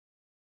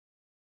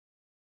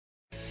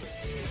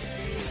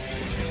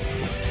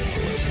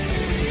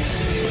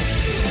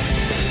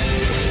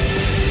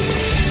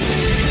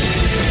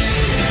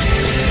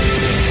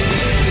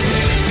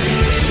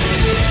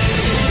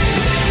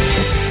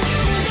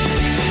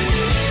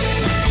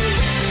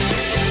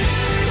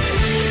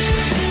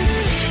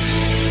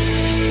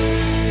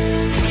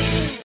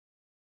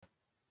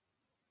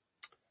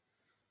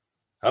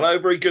Hello,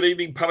 very good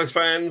evening, Palace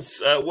fans.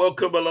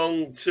 Welcome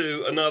along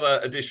to another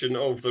edition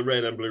of the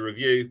Red and Blue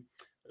Review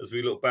as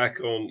we look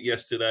back on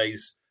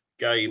yesterday's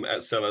game at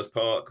Selhurst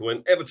Park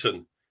when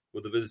Everton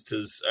were the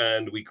visitors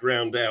and we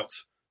ground out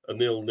a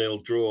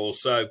 0-0 draw.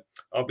 So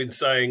I've been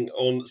saying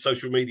on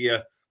social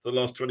media for the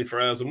last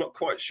 24 hours, I'm not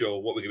quite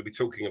sure what we're going to be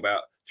talking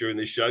about during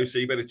this show, so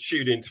you better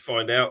tune in to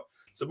find out.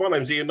 So my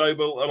name's Ian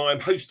Noble and I'm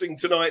hosting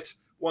tonight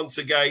once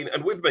again,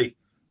 and with me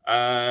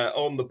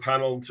on the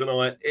panel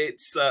tonight,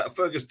 it's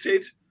Fergus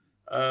Tidd,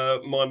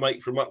 my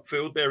mate from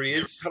Upfield. There he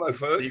is. Hello,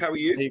 Ferg. How are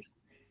you?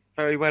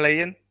 Very well,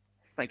 Ian.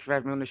 Thanks for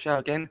having me on the show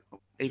again.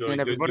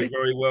 Evening, everybody. You're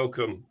very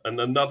welcome. And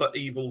another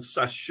evil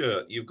sash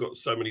shirt. You've got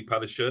so many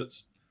Palace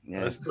shirts. Yeah.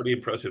 That's pretty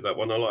impressive, that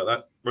one. I like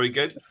that. Very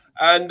good.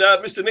 And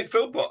Mr. Nick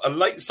Philpott, a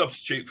late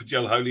substitute for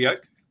Jell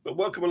Holyoke. But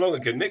welcome along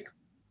again, Nick.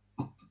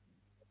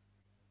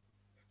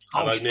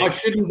 Hello, Nick. I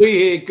shouldn't be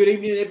here. Good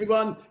evening,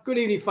 everyone. Good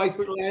evening,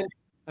 Facebook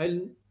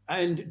land.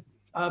 And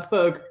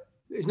Ferg,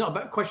 it's not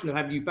about a question of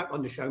having you back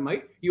on the show,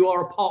 mate. You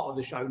are a part of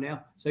the show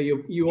now, so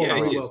you are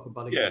very welcome,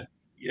 buddy.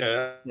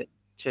 Yeah.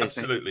 Cheers,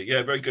 absolutely.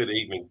 Yeah, very good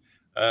evening.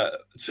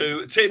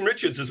 To Tim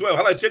Richards as well.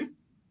 Hello, Tim.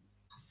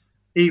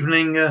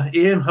 Evening,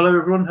 Ian. Hello,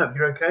 everyone. Hope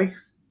you're okay.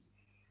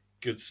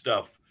 Good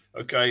stuff.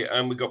 Okay,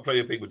 and we've got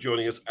plenty of people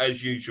joining us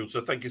as usual,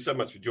 so thank you so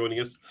much for joining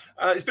us.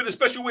 It's been a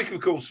special week,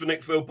 of course, for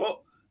Nick Philpott.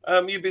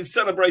 You've been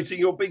celebrating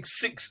your big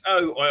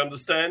 6-0, I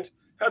understand.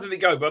 How did it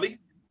go, buddy?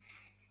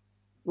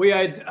 We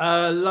had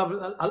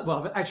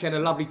I've actually had a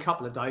lovely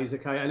couple of days,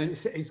 okay, and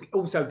it's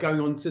also going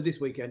on to this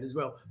weekend as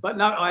well. But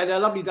no, I had a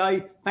lovely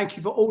day. Thank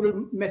you for all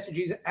the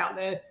messages out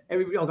there.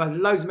 Everybody, I got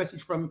loads of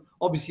messages from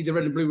obviously the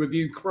Red and Blue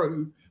Review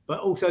crew, but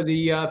also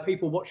the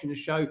people watching the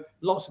show.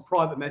 Lots of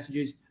private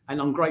messages,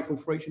 and I'm grateful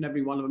for each and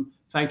every one of them.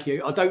 Thank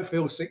you. I don't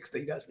feel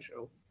 60, that's for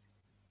sure.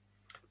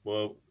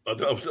 Well,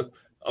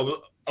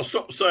 I'll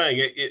stop saying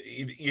it.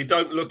 You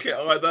don't look it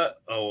either,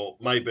 or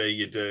maybe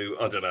you do.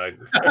 I don't know.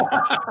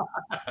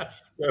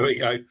 There we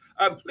go.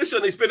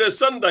 Listen, it's been a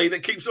Sunday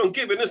that keeps on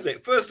giving, isn't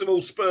it? First of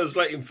all, Spurs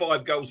let in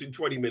 5 goals in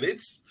 20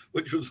 minutes,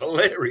 which was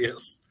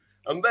hilarious.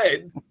 And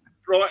then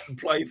Brighton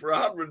play for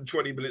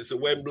 120 minutes at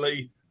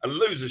Wembley and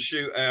lose a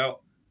shootout,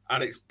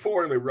 and it's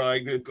pouring with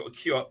rain. They've got to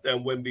queue up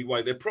down Wembley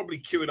Way. They're probably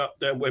queuing up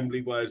down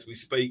Wembley Way as we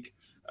speak,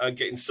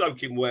 getting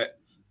soaking wet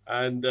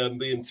and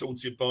being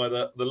taunted by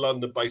the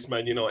London-based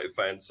Man United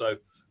fans. So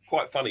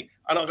quite funny.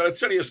 And I'm going to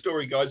tell you a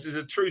story, guys. It's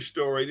a true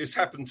story. This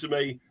happened to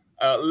me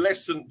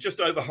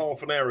just over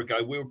half an hour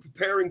ago. We were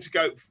preparing to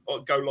go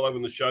live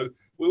on the show.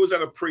 We always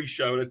have a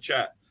pre-show and a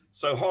chat.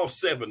 So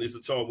 7:30 is the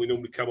time we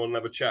normally come on and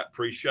have a chat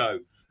pre-show.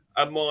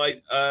 And my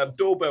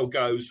doorbell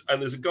goes,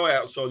 and there's a guy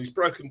outside. He's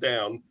broken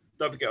down.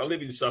 Don't forget, I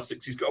live in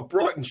Sussex. He's got a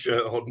Brighton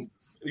shirt on, and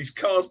his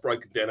car's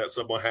broken down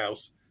outside my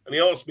house. And he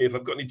asked me if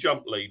I've got any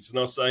jump leads. And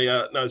I say,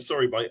 no,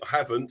 sorry, mate, I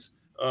haven't.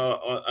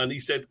 And he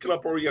said, can I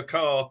borrow your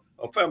car?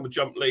 I found my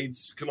jump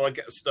leads. Can I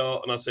get a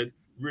start? And I said,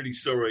 really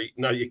sorry.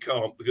 No, you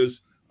can't,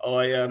 because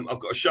I've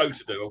got a show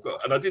to do.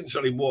 And I didn't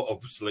tell him what,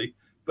 obviously.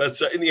 But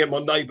in the end, my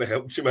neighbour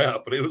helped him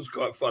out. But it was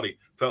quite funny.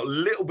 Felt a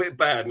little bit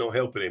bad not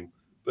helping him.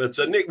 But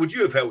Nick, would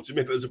you have helped him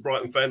if it was a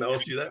Brighton fan that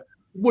asked you that?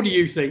 What do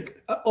you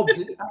think?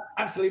 Obviously,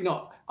 absolutely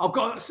not. I've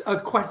got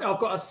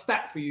a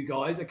stat for you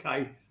guys.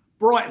 Okay,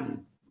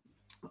 Brighton.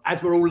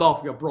 As we're all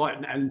laughing at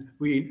Brighton, and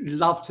we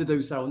love to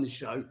do so on this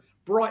show,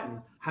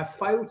 Brighton have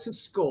failed to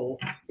score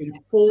in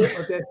 4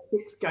 of their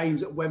 6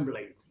 games at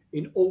Wembley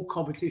in all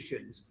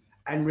competitions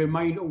and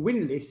remain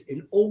winless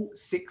in all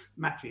 6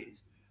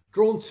 matches.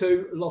 Drawn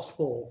 2, lost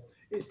 4.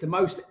 It's the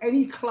most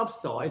any club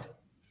side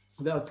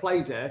that have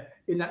played there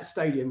in that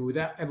stadium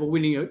without ever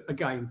winning a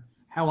game.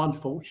 How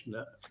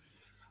unfortunate.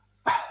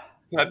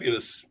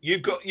 Fabulous.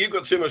 You've got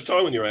too much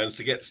time on your hands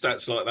to get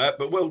stats like that,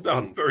 but well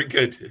done. Very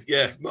good.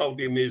 Yeah,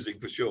 mouldy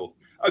amusing for sure.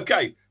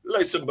 Okay,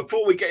 listen,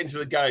 before we get into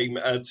the game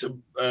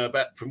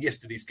from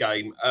yesterday's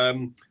game,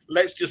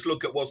 let's just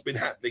look at what's been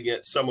happening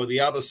at some of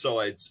the other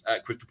sides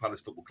at Crystal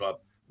Palace Football Club,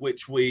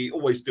 which we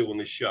always do on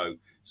this show.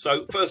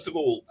 So first of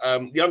all,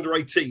 the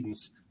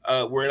under-18s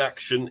were in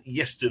action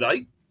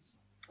yesterday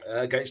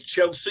against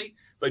Chelsea.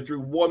 They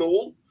drew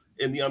 1-1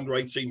 in the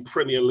under-18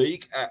 Premier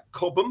League at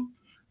Cobham.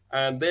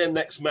 And their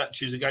next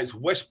match is against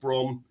West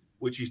Brom,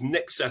 which is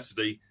next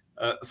Saturday,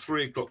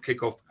 3:00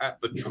 kickoff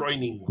at the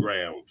training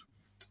ground.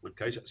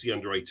 Okay, so that's the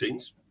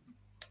under-18s.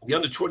 The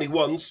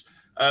under-21s,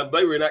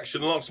 they were in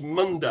action last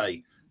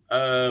Monday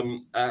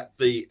at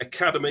the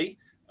Academy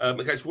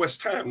against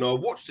West Ham. Now, I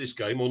watched this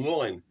game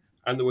online,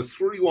 and they were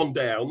 3-1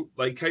 down.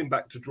 They came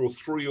back to draw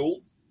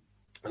 3-3,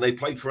 and they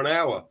played for an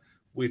hour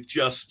with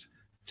just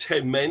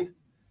 10 men.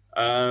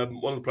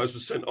 One of the players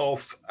was sent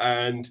off,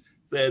 and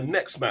their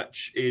next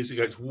match is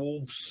against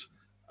Wolves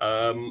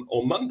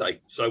on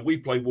Monday. So we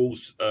play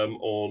Wolves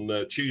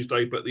on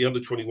Tuesday, but the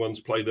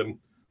under-21s play them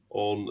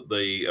on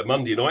the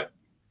Monday night.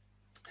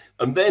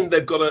 And then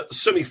they've got a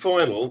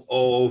semi-final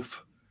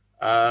of,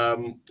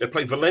 they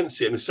play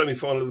Valencia in the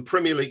semi-final of the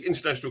Premier League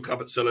International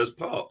Cup at Selhurst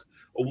Park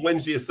on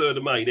Wednesday, the 3rd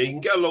of May. Now, you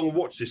can go along and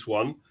watch this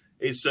one.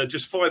 It's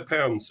just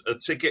 £5 a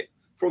ticket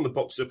from the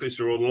box office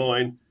or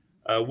online.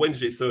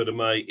 Wednesday, 3rd of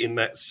May, in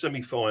that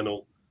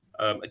semi-final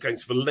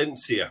against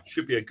Valencia.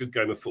 Should be a good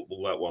game of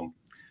football, that one.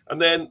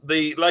 And then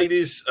the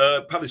ladies,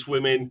 Palace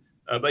women,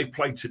 they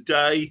played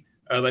today.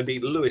 They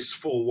beat Lewis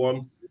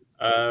 4-1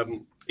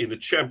 in the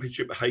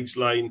Championship at Hage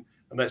Lane,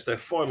 and that's their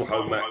final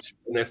home match.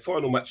 And their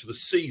final match of the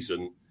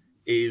season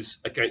is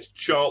against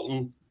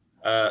Charlton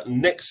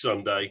next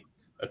Sunday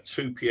at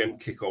 2 p.m.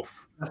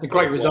 kickoff. That's a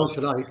great result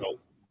today.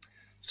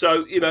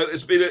 So, you know,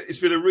 it's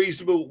been a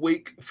reasonable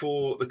week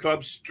for the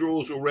clubs.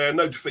 Draws all round,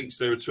 no defeats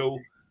there at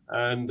all,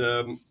 and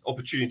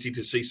opportunity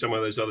to see some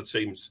of those other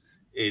teams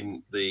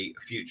in the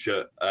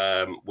future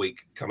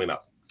week coming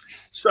up.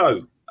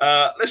 So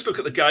let's look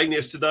at the game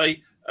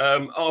yesterday.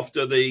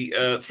 After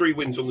the 3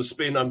 wins on the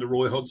spin under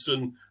Roy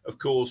Hodgson, of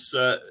course,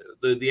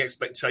 the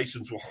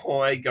expectations were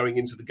high going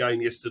into the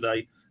game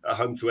yesterday at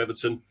home to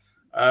Everton.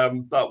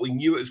 But we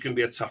knew it was going to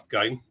be a tough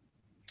game.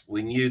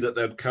 We knew that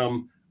they'd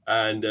come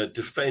and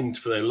defend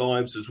for their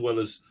lives as well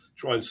as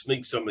try and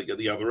sneak something at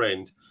the other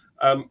end.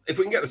 If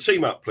we can get the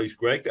team up, please,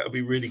 Greg, that would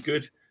be really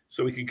good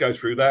so we can go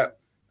through that.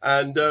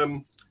 And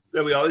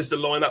there we are. There's the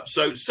lineup.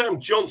 So Sam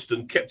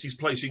Johnston kept his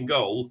place in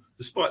goal,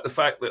 despite the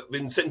fact that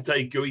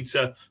Vicente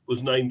Guita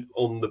was named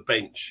on the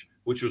bench,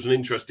 which was an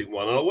interesting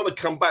one. And I want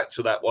to come back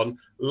to that one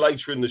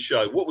later in the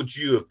show. What would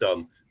you have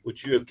done?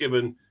 Would you have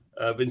given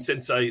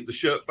Vicente the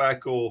shirt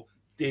back, or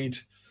did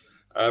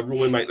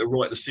Roy make the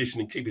right decision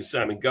in keeping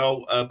Sam in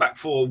goal? Back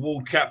four,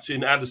 Ward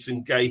captain,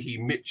 Addison,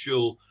 Gahey,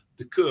 Mitchell,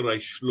 Dekure,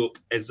 Schlupp,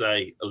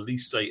 Eze,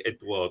 Elise,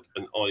 Edward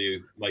and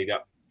Ayew made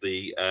up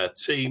the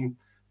team.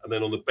 And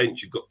then on the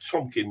bench, you've got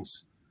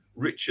Tompkins,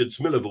 Richards,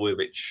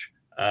 Milivojevic,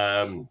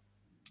 Sambi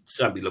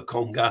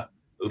Lokonga,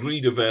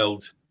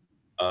 Riedeveld,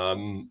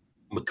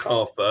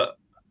 MacArthur,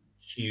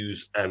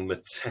 Hughes and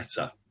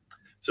Mateta.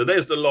 So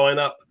there's the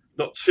lineup.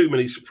 Not too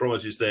many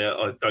surprises there,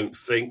 I don't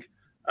think.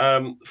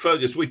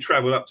 Fergus, we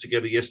travelled up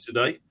together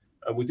yesterday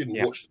and we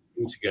didn't watch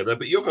the game together,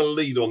 but you're going to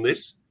lead on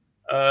this.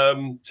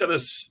 Tell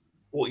us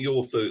what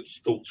your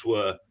thoughts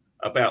were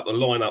about the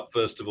lineup,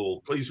 first of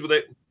all. Pleased with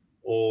it?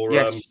 Or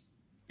yes.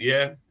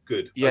 Yeah,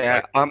 good.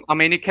 Yeah, okay. I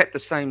mean, he kept the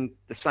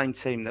same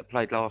team that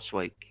played last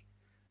week,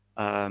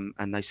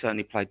 and they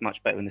certainly played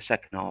much better in the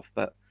second half.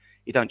 But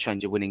you don't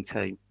change a winning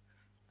team,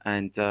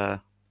 and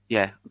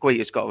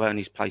Guita's got to earn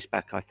his place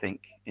back, I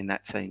think, in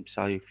that team.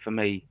 So for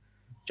me,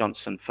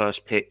 Johnson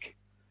first pick,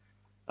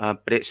 but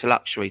it's a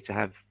luxury to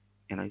have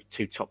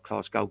 2 top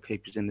class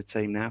goalkeepers in the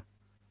team now,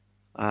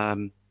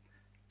 and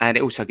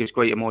it also gives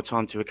Guita more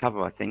time to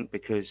recover, I think,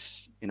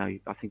 because I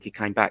think he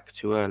came back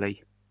too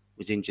early,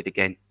 was injured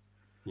again.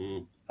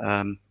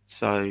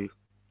 So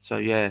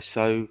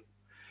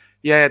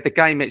the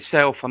game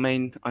itself, I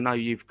mean, I know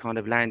you've kind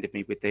of landed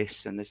me with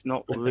this, and there's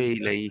not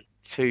really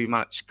too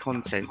much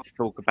content to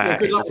talk about.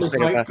 Good luck with this,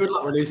 mate. Good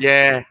luck with this.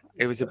 Yeah,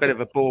 it was a bit of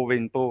a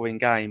boring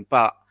game,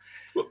 but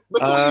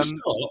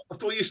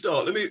before you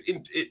start, let me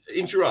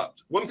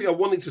interrupt. One thing I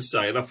wanted to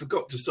say, and I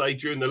forgot to say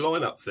during the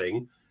lineup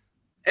thing,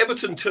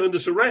 Everton turned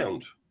us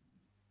around.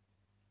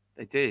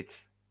 They did.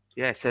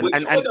 Yes,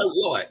 which I don't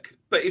like,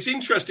 but it's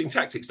interesting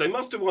tactics. They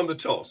must have won the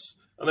toss,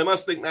 and they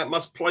must think that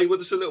must play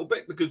with us a little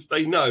bit because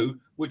they know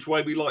which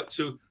way we like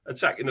to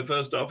attack in the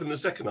first half and the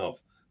second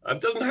half. It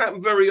doesn't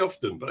happen very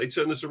often, but they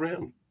turn us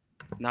around.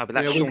 No, but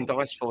that's Sean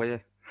Dice for you.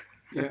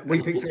 Yeah,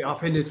 we picked it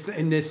up in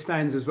the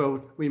stands as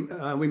well. We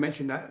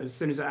mentioned that as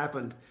soon as it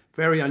happened.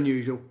 Very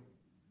unusual.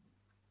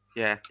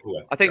 Yeah,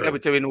 I think they were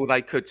doing all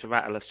they could to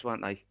rattle us,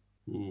 weren't they?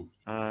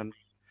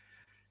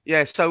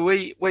 So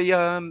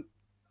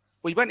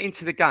we went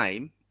into the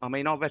game. I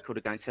mean, our record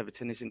against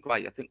Everton isn't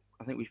great. I think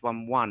we've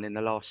won 1 in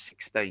the last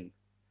 16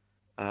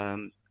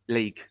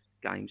 league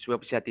games. We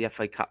obviously had the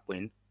FA Cup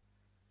win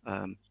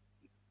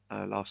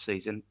last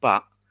season,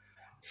 but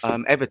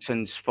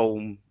Everton's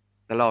form,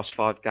 the last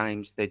 5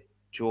 games, they'd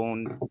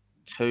drawn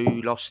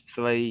 2, lost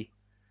 3.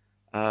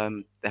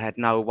 They had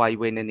no away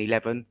win in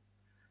 11.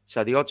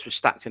 So the odds were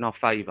stacked in our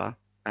favour,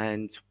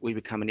 and we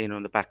were coming in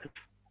on the back of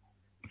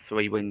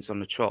 3 wins on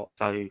the trot.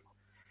 So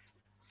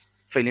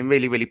feeling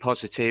really, really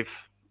positive.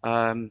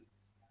 Game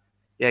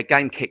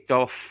kicked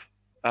off.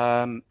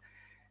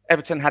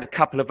 Everton had a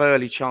couple of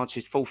early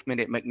chances. 4th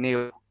minute,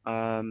 McNeil,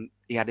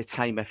 he had a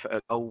tame effort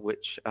at goal,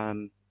 which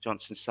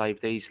Johnson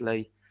saved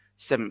easily.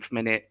 7th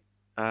minute,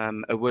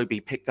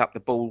 Awubi picked up the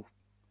ball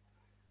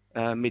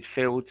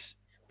midfield,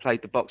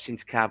 played the box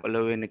into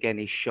Calvert-Lewin. Again,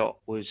 his shot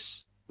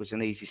was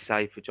an easy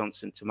save for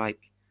Johnson to make.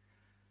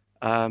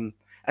 And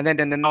then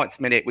in the 9th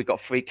minute, we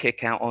got a free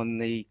kick out on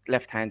the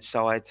left-hand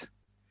side.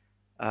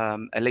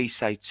 Elise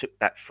took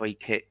that free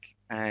kick,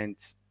 and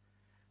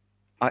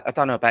I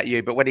don't know about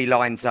you, but when he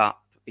lines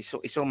up,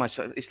 it's almost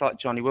like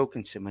Johnny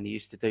Wilkinson when he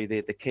used to do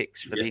the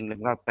kicks for the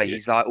England rugby. Yeah.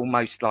 He's like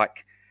almost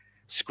like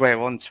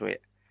square onto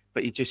it,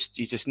 but you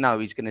just know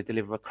he's going to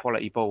deliver a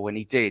quality ball, and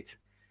he did.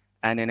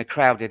 And in a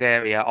crowded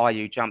area,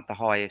 Ayew jumped the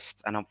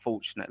highest, and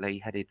unfortunately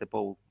headed the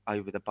ball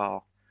over the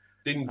bar.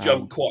 Didn't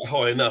jump quite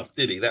high enough,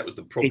 did he? That was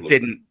the problem. He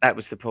didn't. That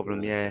was the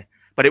problem. Yeah,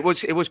 but it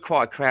was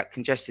quite a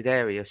congested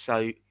area,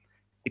 so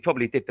he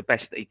probably did the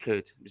best that he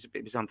could.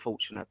 It was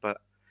unfortunate,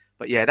 but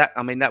But yeah, that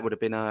would have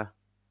been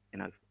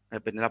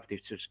it'd been lovely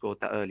to have scored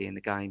that early in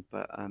the game,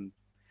 but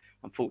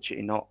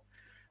unfortunately not.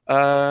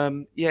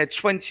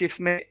 20th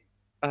minute,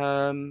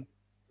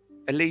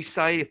 Elise,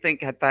 I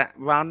think, had that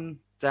run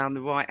down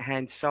the right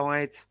hand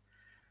side.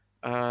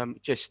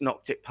 Just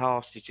knocked it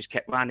past. He just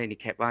kept running. He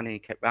kept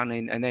running,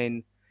 and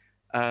then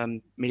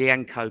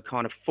Milienko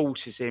kind of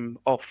forces him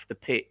off the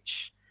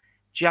pitch,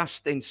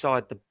 just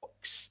inside the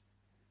box,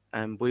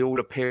 and we all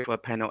appeal for a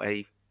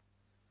penalty.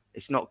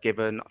 It's not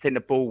given. I think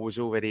the ball was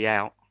already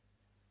out.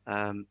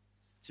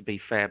 To be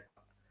fair,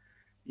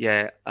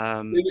 yeah.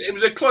 It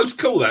was a close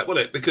call, that,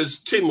 wasn't it? Because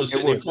Tim was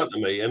sitting in front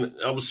of me, and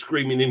I was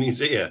screaming in his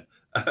ear,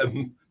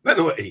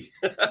 penalty.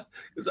 I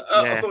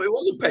thought it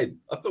was a pen.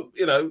 I thought,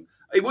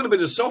 it would have been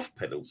a soft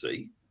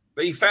penalty,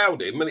 but he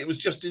fouled him, and it was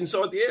just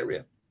inside the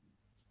area.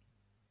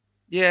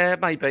 Yeah,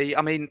 maybe.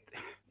 I mean,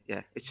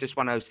 yeah, it's just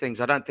one of those things.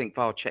 I don't think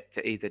VAR checked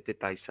it either, did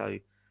they? So,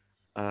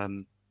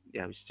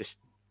 it was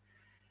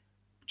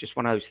just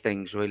one of those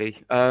things,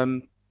 really.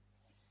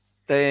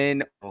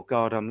 Then, oh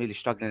God, I'm really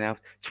struggling now.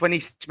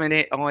 20th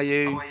minute,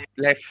 Ayew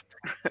left.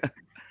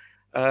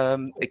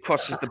 He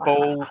crosses the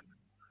ball.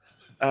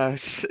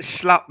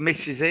 Schlupp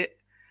misses it,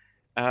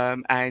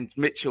 and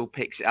Mitchell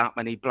picks it up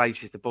and he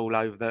blazes the ball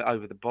over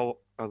the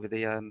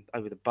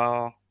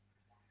bar.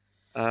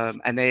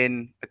 And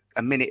then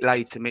a minute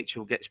later,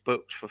 Mitchell gets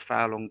booked for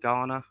foul on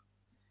Garner.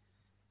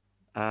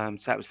 So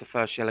that was the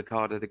first yellow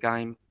card of the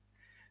game.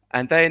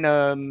 And then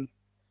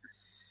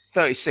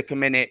 32nd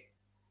minute,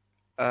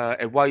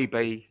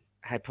 Iwobi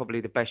had probably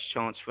the best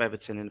chance for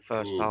Everton in the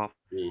first half.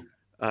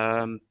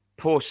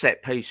 Poor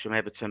set piece from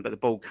Everton, but the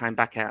ball came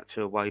back out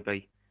to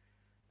Iwobi,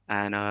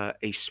 and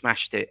he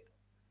smashed it.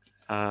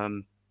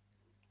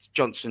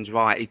 Johnson's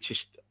right. He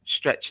just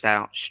stretched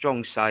out,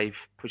 strong save,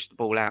 pushed the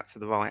ball out to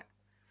the right.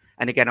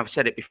 And again, I've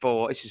said it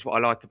before, this is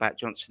what I like about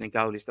Johnson in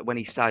goal, is that when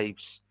he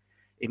saves,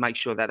 he makes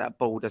sure that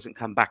ball doesn't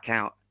come back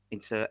out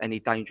into any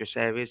dangerous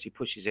areas. He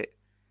pushes it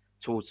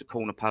towards the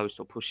corner post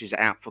or pushes it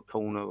out for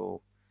corner, or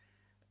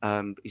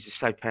he's a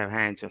safe pair of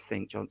hands, I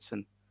think,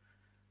 Johnson.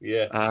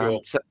 Yeah,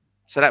 sure.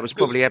 So that was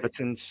probably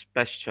Everton's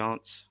best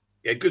chance.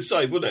 Yeah, good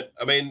save, wasn't it?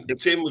 I mean,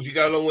 Tim, would you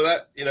go along with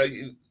that?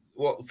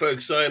 What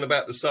Ferg's saying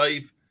about the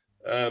save?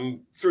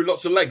 Through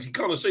lots of legs. You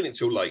can't have seen it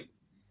till late.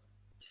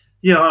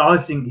 Yeah, I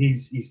think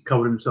he's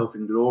covered himself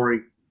in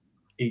glory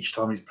each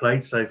time he's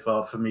played so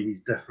far. For me,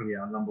 he's definitely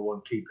our number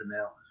one keeper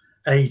now.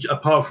 Age,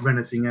 apart from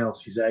anything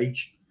else, his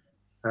age.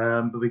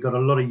 But we've got a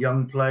lot of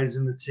young players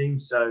in the team,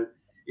 so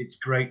it's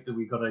great that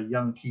we've got a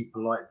young keeper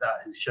like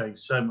that who's showing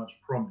so much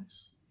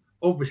promise.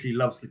 Obviously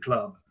loves the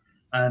club,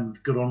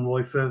 and good on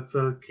Roy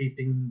for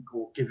keeping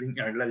or giving,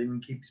 letting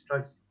him keep his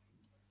place.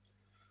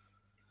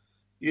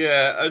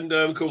 Yeah, and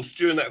of course,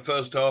 during that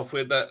first half, we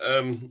had that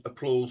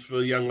applause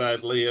for a young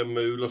lad, Liam,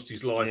 who lost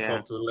his life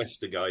after the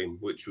Leicester game,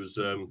 which was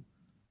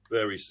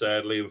very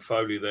sad. Liam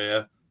Foley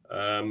there.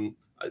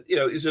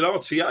 It's an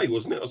RTA,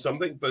 wasn't it, or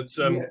something? But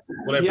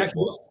whatever it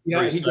was,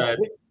 very sad.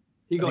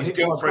 His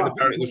girlfriend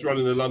apparently was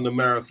running the London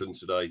Marathon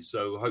today,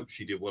 so I hope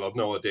she did well. I've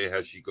no idea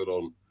how she got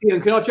on. Ian,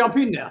 can I jump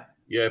in now?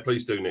 Yeah,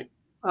 please do, Nick.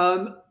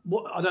 I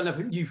don't know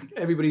if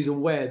everybody's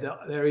aware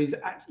that there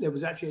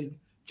was actually a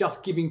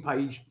Just Giving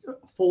page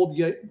for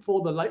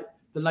the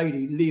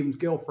lady, Liam's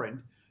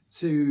girlfriend.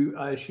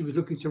 She was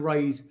looking to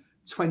raise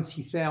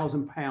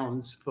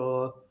 £20,000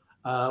 for,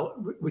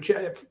 which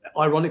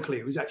ironically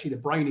it was actually the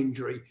brain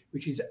injury,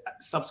 which is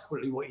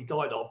subsequently what he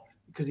died of,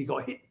 because he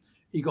got hit.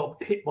 He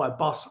got hit by a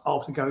bus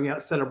after going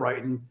out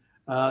celebrating.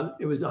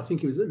 Was it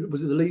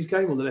the Leeds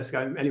game or the Leicester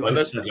game? Anyway,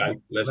 Leicester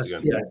game.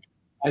 Yeah.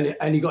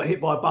 And he got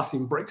hit by a bus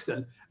in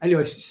Brixton.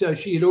 Anyway, so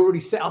she had already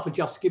set up a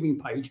Just Giving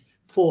page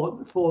for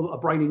a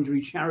brain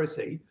injury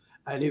charity,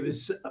 and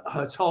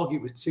her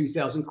target was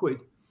 £2,000.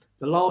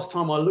 The last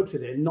time I looked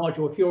at it,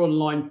 Nigel, if you're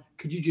online,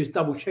 could you just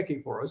double check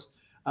it for us?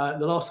 The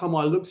last time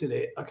I looked at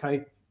it,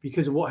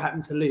 because of what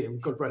happened to Liam,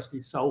 God rest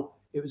his soul,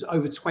 it was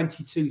over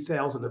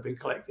 22,000 had been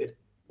collected.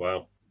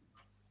 Wow.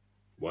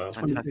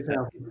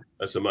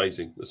 That's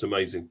amazing.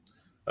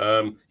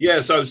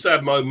 So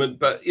sad moment,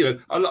 but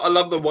I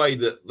love the way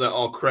that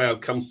our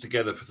crowd comes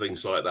together for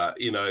things like that.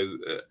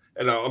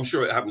 And I'm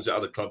sure it happens at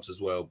other clubs as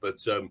well.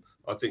 But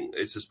I think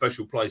it's a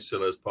special place,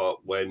 Sellers Park,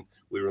 when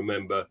we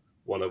remember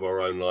one of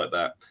our own like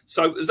that.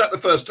 So is that the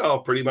first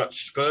half, pretty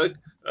much, Ferg?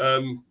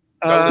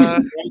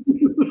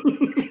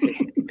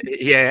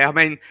 Yeah, I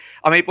mean,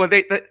 well,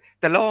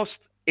 the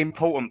last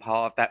important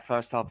part of that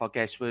first half, I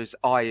guess, was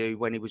Ayew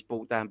when he was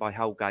brought down by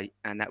Holgate,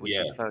 and that was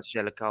his first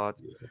yellow card.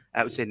 Yeah.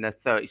 That was in the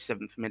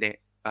 37th minute.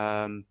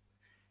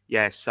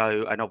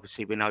 So, and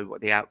obviously we know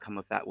what the outcome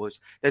of that was.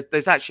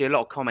 There's actually a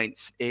lot of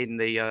comments in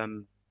the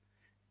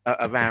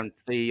around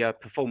the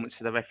performance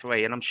of the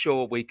referee, and I'm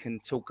sure we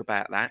can talk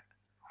about that.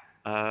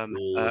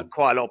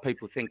 Quite a lot of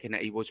people thinking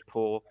that he was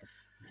poor.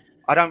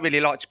 I don't really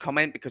like to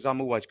comment because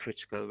I'm always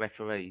critical of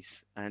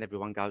referees, and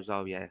everyone goes,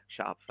 "Oh yeah,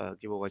 shut up, Ferg.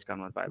 You're always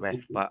going on about ref."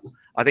 But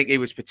I think he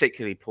was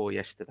particularly poor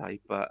yesterday.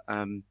 But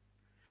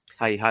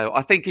hey ho.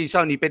 I think he's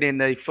only been in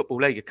the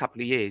Football League a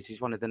couple of years.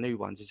 He's one of the new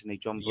ones, isn't he,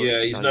 John Brooks?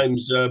 Yeah, his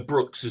name's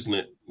Brooks, isn't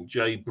it?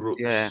 Jay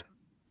Brooks. Yeah.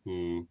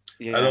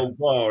 Yeah. And on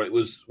VAR, it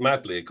was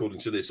Madley, according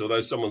to this.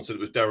 Although someone said it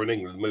was Darren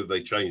England, maybe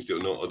they changed it or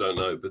not, I don't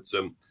know. But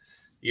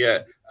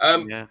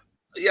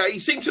he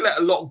seemed to let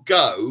a lot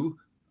go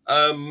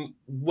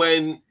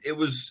when it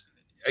was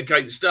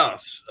against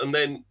us, and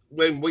then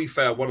when we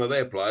found one of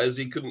their players,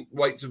 he couldn't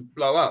wait to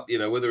blow up. You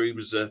know, whether he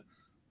was the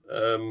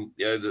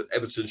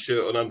Everton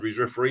shirt on under his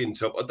refereeing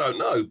top, I don't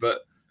know,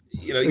 but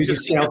you know, he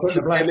just seemed to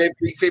give them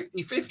every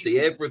 50-50.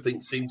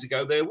 Everything seemed to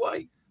go their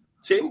way.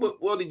 Tim,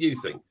 what did you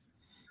think?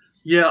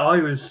 Yeah, I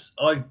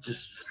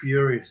just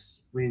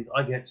furious with.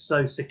 I get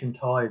so sick and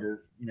tired of,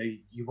 you know,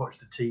 you watch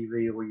the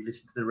TV or you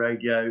listen to the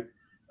radio,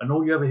 and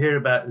all you ever hear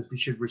about is we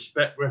should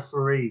respect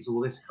referees, all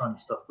this kind of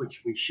stuff,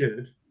 which we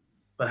should.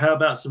 But how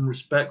about some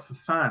respect for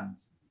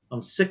fans?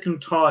 I'm sick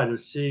and tired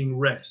of seeing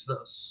refs that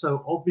are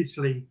so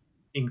obviously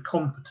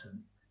incompetent,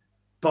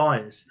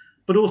 biased,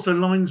 but also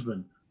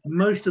linesmen.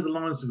 Most of the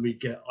linesmen we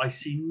get, I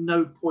see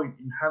no point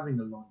in having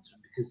a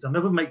linesman because they'll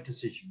never make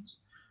decisions.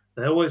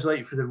 They always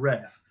wait for the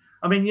ref.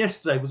 I mean,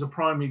 yesterday was a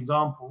prime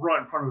example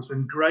right in front of us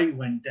when Gray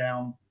went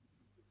down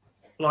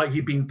like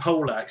he'd been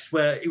poleaxed,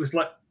 where it was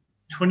like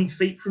 20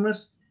 feet from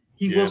us.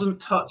 He wasn't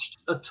touched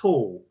at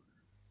all.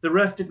 The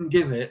ref didn't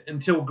give it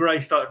until Gray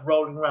started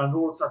rolling around.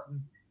 All of a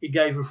sudden, he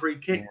gave a free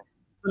kick.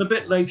 And a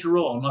bit later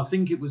on, I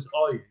think it was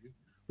Ayew,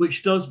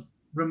 which does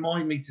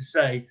remind me to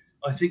say,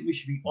 I think we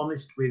should be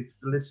honest with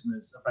the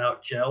listeners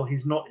about Gel.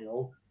 He's not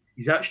ill.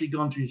 He's actually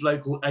gone to his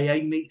local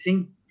AA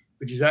meeting,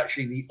 which is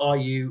actually the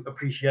Ayew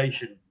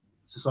Appreciation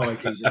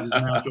Society that is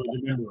now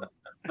joined a member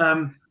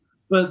of.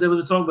 But there was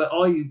a time where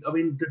Ayew, I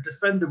mean, the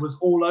defender was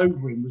all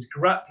over him, was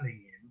grappling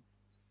him,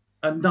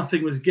 and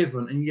nothing was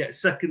given. And yet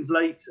seconds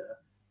later,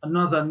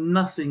 another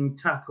nothing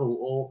tackle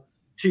or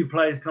two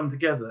players come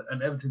together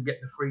and Everton get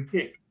the free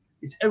kick.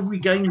 It's every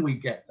game we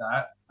get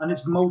that, and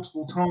it's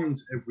multiple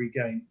times every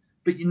game.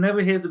 But you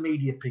never hear the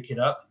media pick it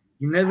up.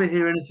 You never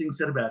hear anything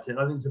said about it.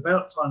 I think it's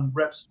about time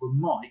refs were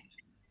mic'd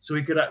so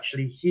we could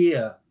actually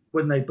hear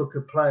when they book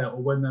a player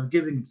or when they're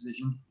giving a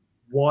decision,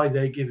 why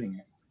they're giving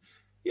it.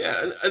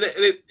 Yeah, and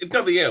if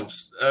nothing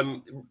else,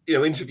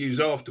 interviews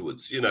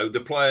afterwards,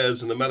 the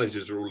players and the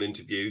managers are all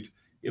interviewed.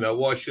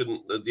 Why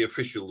shouldn't the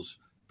officials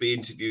be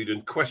interviewed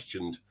and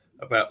questioned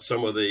about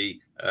some of the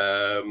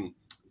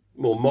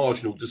more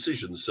marginal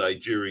decisions, say,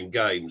 during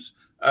games?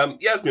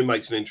 Yasmin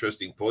makes an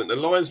interesting point. The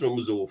linesman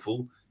was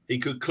awful. He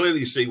could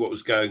clearly see what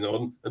was going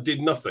on and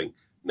did nothing.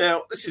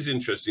 Now, this is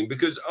interesting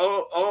because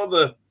are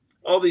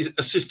the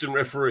assistant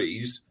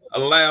referees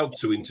allowed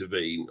to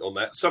intervene on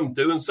that? Some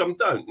do and some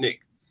don't.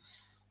 Nick?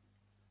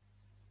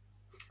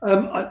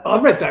 I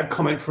read that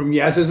comment from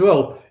Yaz as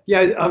well.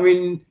 Yeah, I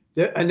mean,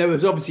 and there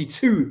was obviously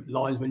two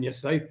linesmen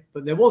yesterday,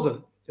 but there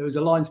wasn't. There was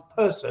a lines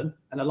person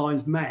and a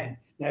lines man.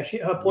 Now,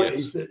 her point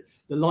is that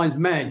the lines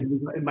man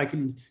was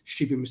making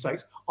stupid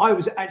mistakes. I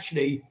was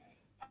actually,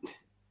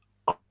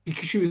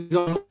 because she was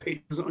on the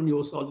pitch, wasn't on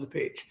your side of the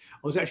pitch,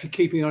 I was actually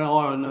keeping an eye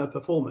on her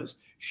performance.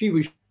 She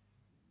was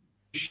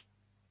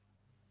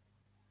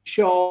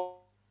sharp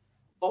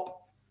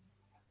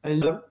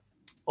and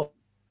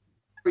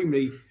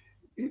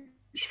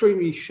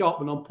extremely sharp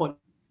and on point.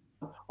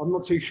 I'm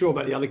not too sure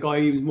about the other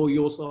guy. He was more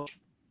your side.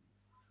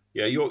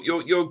 Yeah,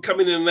 you're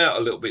coming in and out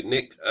a little bit,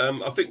 Nick.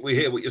 I think we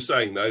hear what you're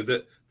saying, though,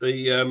 that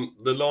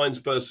the lines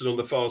person on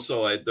the far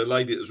side, the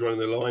lady that was running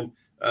the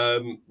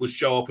line, was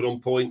sharp and on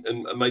point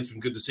and made some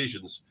good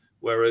decisions,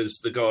 whereas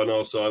the guy on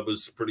our side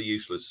was pretty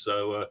useless.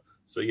 So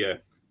yeah,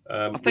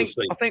 we'll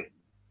see.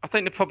 I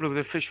think the problem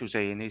with officials,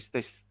 Ian, is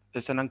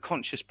there's an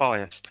unconscious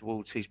bias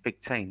towards these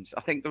big teams.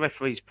 I think the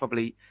referees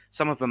probably,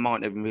 some of them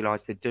might not even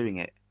realise they're doing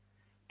it,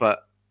 but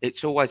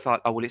it's always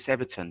like, oh well, it's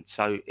Everton,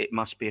 so it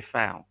must be a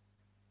foul.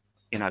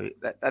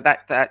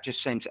 That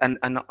just seems, and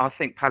I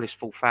think Palace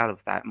fall foul of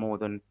that more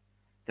than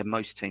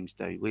most teams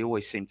do. We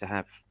always seem to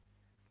have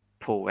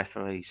poor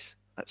referees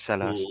at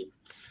Selhurst,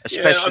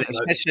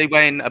 especially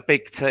when a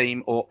big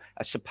team or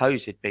a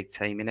supposed big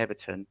team in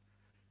Everton,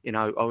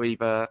 are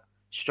either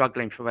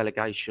struggling for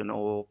relegation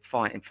or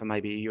fighting for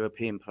maybe a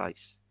European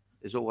place.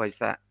 There's always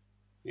that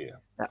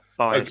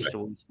bias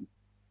towards them.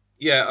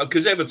 Yeah,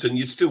 because Everton,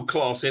 you'd still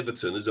class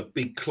Everton as a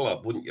big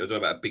club, wouldn't you? I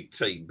don't know about a big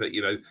team, but,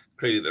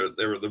 clearly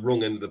they're at the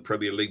wrong end of the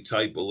Premier League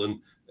table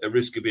and at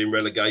risk of being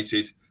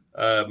relegated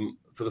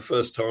for the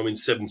first time in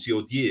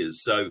 70-odd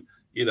years. So,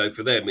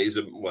 for them, it's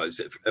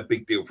a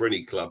big deal for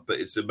any club, but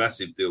it's a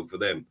massive deal for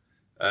them.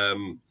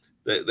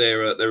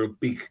 They're a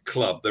big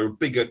club. They're a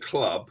bigger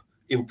club,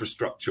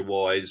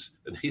 infrastructure-wise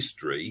and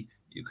history,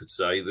 you could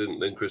say,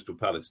 than Crystal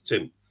Palace.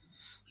 Tim?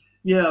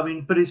 Yeah, I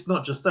mean, but it's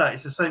not just that.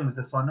 It's the same with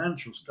the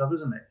financial stuff,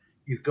 isn't it?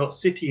 You've got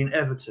City and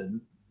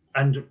Everton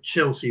and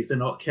Chelsea, if they're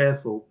not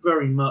careful,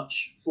 very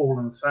much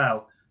fallen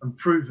foul and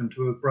proven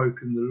to have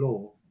broken the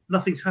law.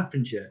 Nothing's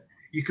happened yet.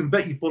 You can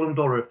bet your bottom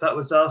dollar if that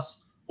was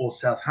us or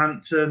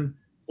Southampton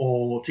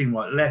or a team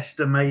like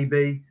Leicester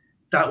maybe,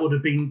 that would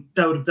have been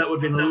a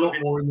lot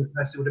more in the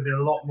press. It would have been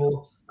a lot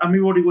more. I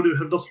mean, we would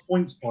have lost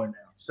points by now.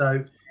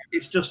 So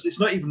it's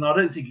not even. I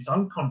don't think it's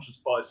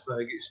unconscious bias,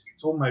 Ferg.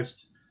 It's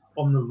almost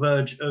on the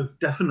verge of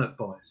definite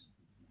bias.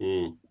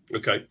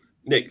 Okay,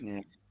 Nick.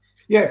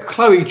 Yeah,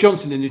 Chloe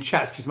Johnson in the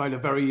chat just made a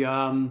very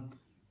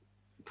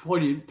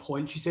poignant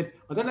point. She said,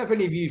 I don't know if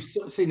any of you've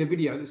seen a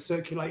video that's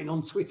circulating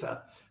on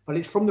Twitter, but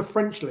it's from the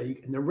French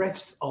League and the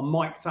refs are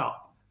mic'd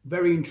up.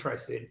 Very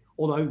interesting,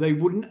 although they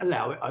wouldn't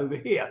allow it over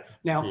here.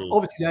 Now,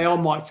 obviously, they are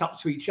mic'd up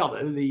to each other.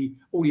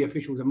 All the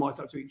officials are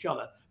mic'd up to each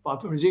other. But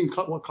I presume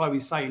what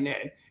Chloe's saying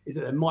there is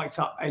that they're mic'd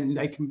up and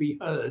they can be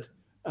heard,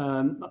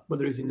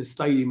 whether it's in the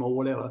stadium or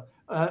whatever.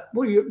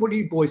 What do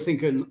you boys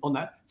think on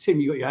that?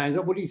 Tim, you got your hands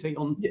up. What do you think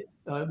on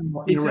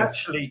it's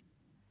actually,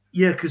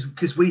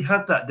 because we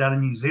had that down in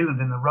New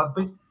Zealand in the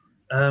rugby,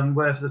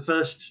 where for the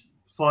first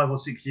 5 or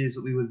 6 years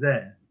that we were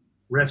there,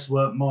 refs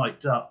weren't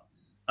mic'd up.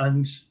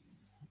 And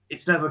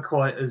it's never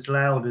quite as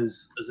loud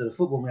as at a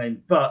football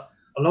game, but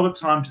a lot of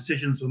times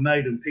decisions were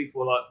made and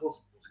people were like,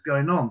 what's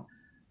going on?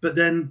 But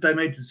then they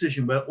made a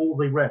decision where all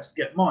the refs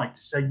get mic'd.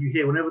 So you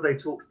hear whenever they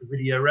talk to the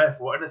video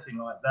ref or anything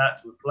like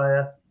that to a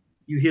player,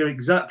 you hear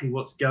exactly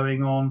what's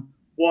going on,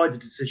 why the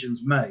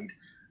decision's made.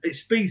 It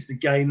speeds the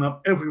game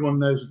up. Everyone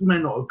knows. You may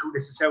not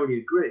necessarily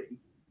agree,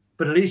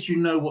 but at least you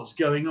know what's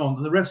going on.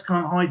 And the refs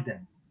can't hide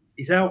them.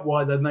 It's out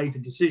why they made the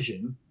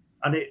decision,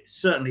 and it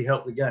certainly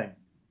helped the game.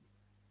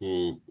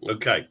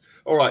 Okay.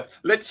 All right.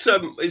 Let's.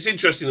 It's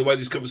interesting the way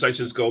this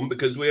conversation has gone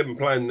because we haven't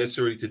planned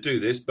necessarily to do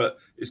this, but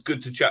it's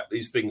good to chat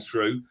these things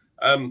through.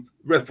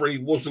 Referee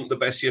wasn't the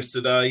best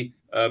yesterday.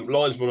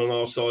 Linesman on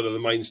our side of the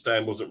main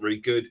stand wasn't really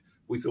good.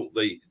 We thought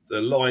the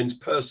lines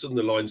person,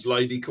 the lines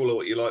lady, call it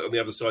what you like, on the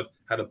other side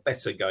had a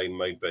better game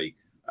maybe.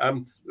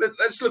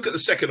 Let's look at the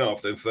second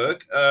half then,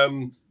 Ferg.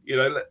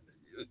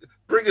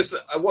 Bring us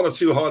one or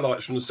two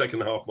highlights from the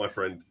second half, my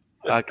friend.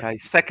 Okay,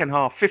 second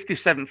half,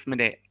 57th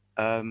minute.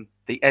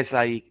 The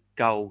Eze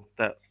goal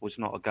that was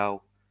not a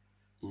goal.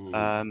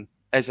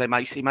 Eze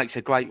makes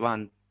a great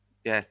run.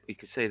 Yeah, you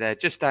can see there,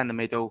 just down the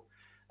middle.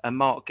 And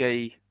Mark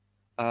Gee,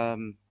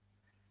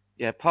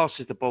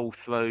 passes the ball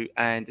through,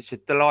 and it's a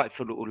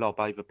delightful little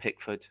lob over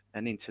Pickford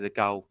and into the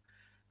goal.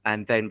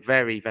 And then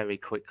very, very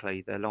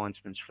quickly, the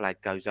linesman's flag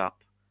goes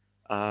up.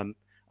 I'm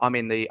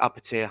in the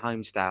upper tier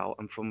Homesdale,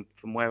 and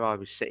from where I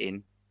was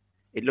sitting,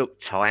 it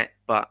looked tight,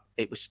 but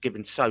it was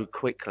given so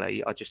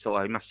quickly. I just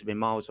thought he must have been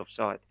miles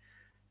offside.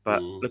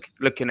 But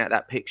looking at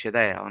that picture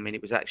there, I mean,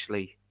 it was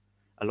actually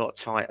a lot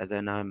tighter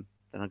than I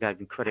gave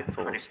him credit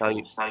for. So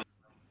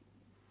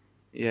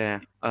yeah,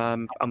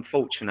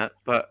 unfortunate,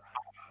 but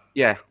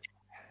yeah,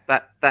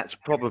 that's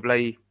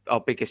probably our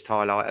biggest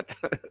highlight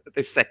of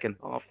this second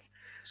half.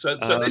 So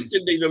this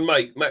didn't even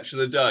make match of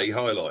the day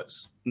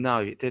highlights. No,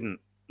 it didn't.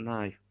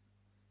 No.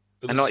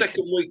 For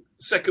the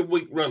second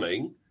week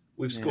running,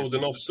 we've scored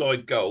an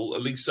offside goal.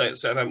 Elise at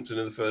Southampton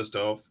in the first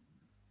half,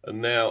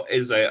 and now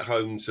Eze at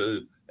home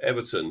to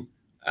Everton.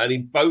 And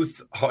in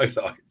both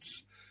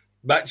highlights,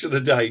 match of the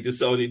day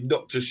decided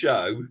not to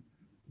show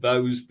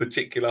those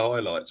particular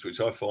highlights, which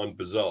I find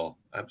bizarre,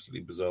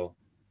 absolutely bizarre,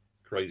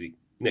 crazy.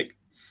 Nick,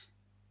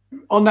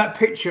 on that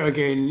picture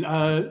again,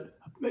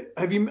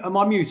 am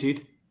I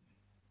muted?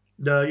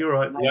 No, you're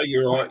right. Yeah,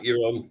 you're right. You're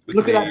on.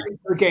 Look at that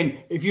picture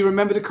again. If you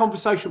remember the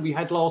conversation we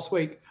had last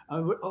week,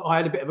 I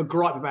had a bit of a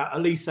gripe about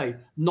Elise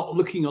not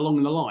looking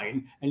along the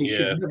line, and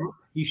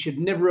he should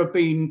never have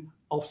been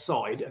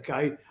offside.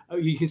 Okay,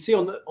 you can see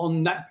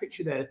on that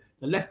picture there,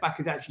 the left back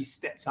has actually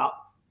stepped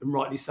up, and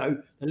rightly so.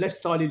 The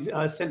left-sided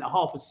centre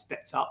half has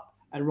stepped up,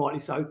 and rightly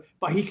so.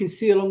 But he can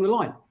see along the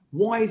line.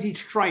 Why is he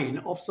straying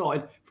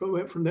offside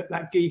from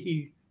that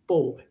Geehee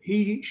ball?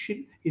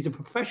 He's a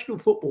professional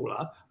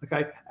footballer,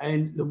 okay.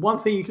 And the one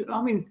thing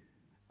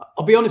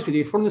I'll be honest with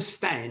you, from the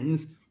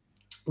stands,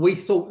 we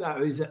thought that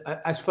was,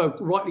 as folk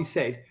rightly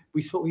said,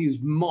 we thought he was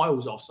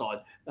miles offside.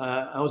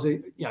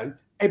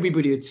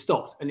 Everybody had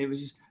stopped, and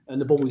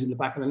the ball was in the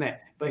back of the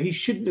net. But he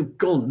shouldn't have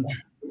gone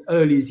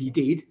early as he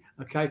did,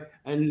 okay.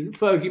 And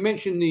Ferg, you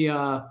mentioned the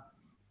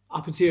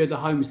upper tier of the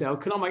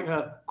Homesdale. Can I make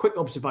a quick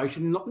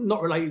observation,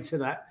 not related to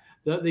that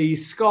the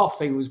scarf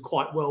thing was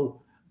quite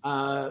well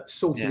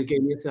sorted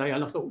again yesterday,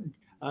 and I thought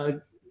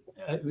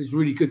it was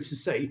really good to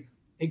see.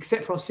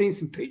 Except for I've seen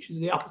some pictures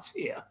of the upper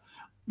tier.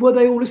 Were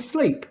they all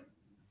asleep?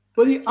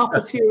 Were the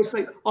upper tier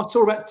asleep? I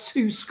saw about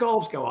 2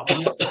 scarves go up.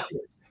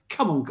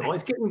 Come on,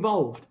 guys, get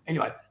involved.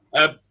 Anyway,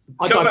 come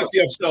back to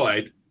the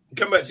offside.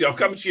 I'll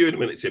come to you in a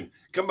minute, Tim.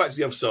 Come back to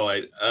the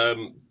offside.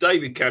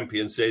 David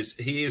Campion says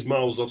he is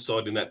miles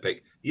offside in that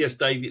pick. Yes,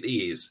 David,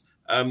 he is.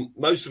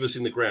 Most of us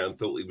in the ground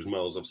thought he was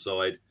miles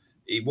offside.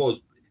 He was,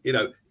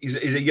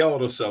 he's a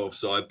yard or so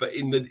offside, but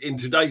in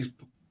today's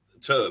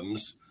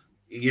terms,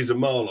 he is a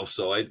mile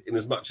offside in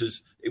as much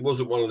as it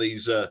wasn't one of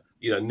these,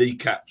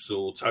 kneecaps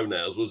or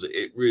toenails, was it?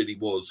 It really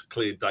was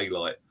clear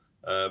daylight.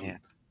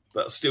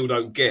 But I still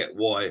don't get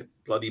why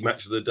bloody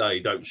match of the day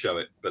don't show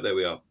it. But there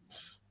we are.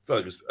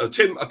 Fergus.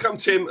 Tim, I'll come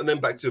Tim and then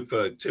back to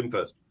Ferg. Tim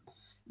first.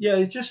 Yeah,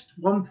 it's just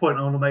one point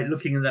I want to make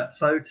looking at that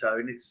photo,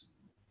 and it's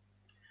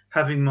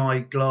having my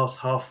glass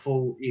half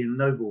full Ian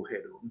Noble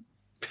head on,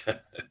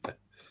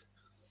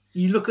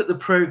 you look at the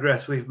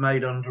progress we've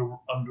made under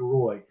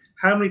Roy.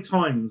 How many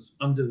times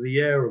under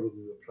Vieira when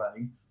we were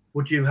playing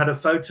would you have had a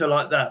photo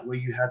like that where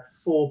you had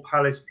 4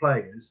 Palace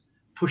players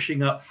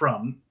pushing up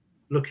front,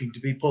 looking to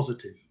be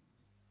positive?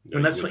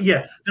 And that's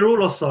they're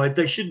all offside.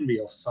 They shouldn't be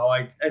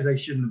offside, as they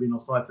shouldn't have been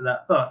offside for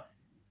that. But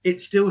it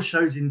still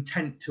shows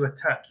intent to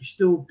attack. You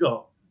still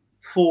got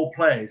 4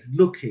 players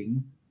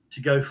looking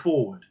to go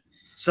forward.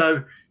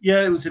 So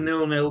yeah, it was a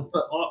 0-0,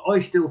 but I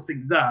still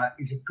think that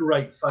is a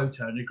great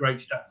photo and a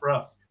great stat for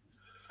us.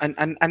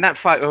 And that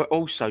photo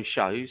also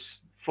shows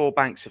 4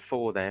 banks of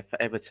 4 there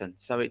for Everton.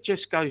 So it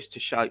just goes to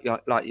show,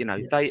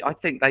 I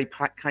think they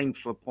came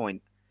for a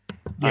point.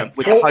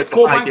 With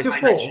 4 banks of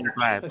 4.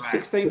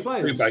 16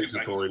 players. 2 banks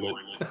of 4, isn't it?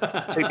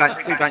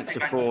 two banks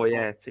of 4.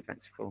 Yeah, 2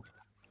 banks of 4.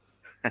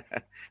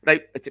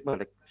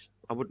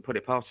 I wouldn't put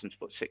it past them to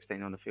put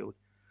 16 on the field.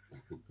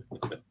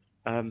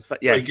 But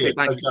yeah, 2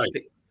 banks.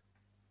 Okay.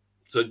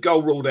 So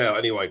goal ruled out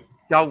anyway.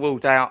 Goal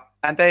ruled out,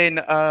 and then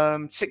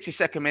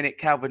 62nd minute,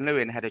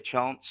 Calvert-Lewin had a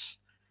chance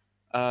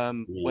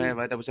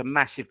where there was a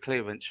massive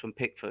clearance from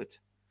Pickford,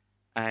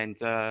 and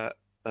the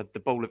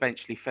ball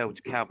eventually fell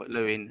to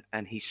Calvert-Lewin,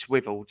 and he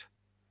swivelled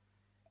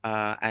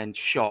and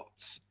shot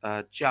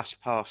just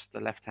past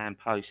the left-hand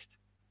post.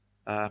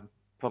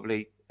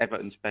 Probably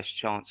Everton's best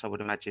chance, I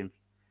would imagine,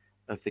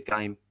 of the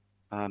game.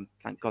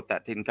 Thank God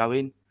that didn't go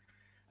in.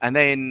 And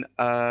then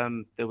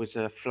there was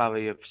a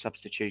flurry of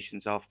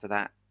substitutions after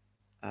that.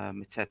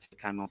 Mateta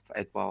came on for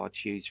Edouard,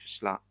 Hughes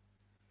for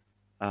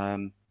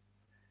Slut.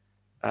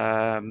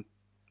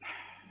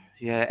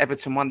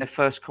 Everton won their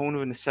first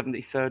corner in the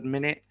 73rd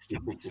minute.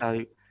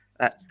 So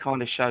that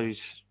kind of shows,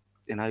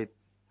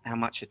 how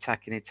much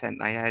attacking intent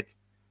they had.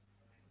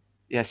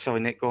 Yeah,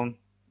 sorry, Nick, go on.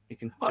 You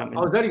can jump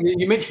in.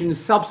 You mentioned the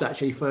subs,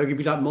 actually, Ferg, if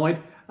you don't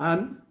mind.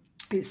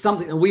 It's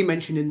something that we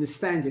mentioned in the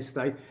stands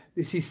yesterday.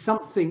 This is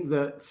something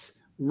that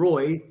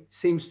Roy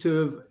seems to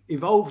have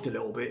evolved a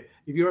little bit.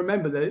 If you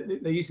remember,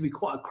 there used to be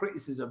quite a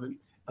criticism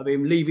of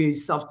him leaving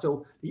his subs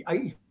till the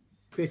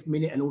 85th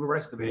minute and all the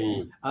rest of it.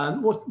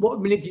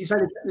 What minute did you say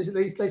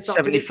they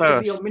started?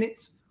 71st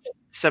minutes.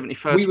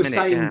 71st we were minute,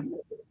 saying,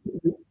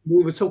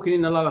 we were talking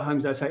in the lower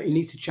homes. They say he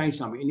needs to change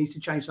something. He needs to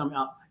change something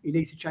up. He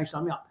needs to change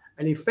something up.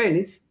 And in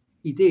fairness,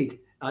 he did.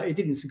 It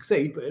didn't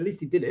succeed, but at least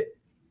he did it.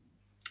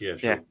 Yeah,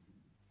 sure.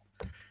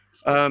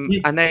 Yeah.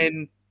 And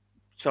then,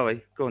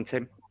 sorry, go on,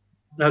 Tim.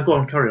 No, go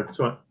on, carry on.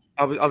 Sorry.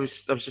 I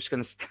was just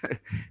going to,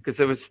 because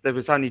there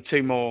was only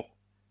 2 more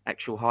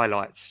actual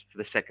highlights for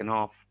the second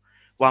half.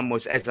 One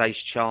was Eze's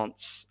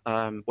chance,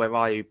 where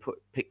Ayew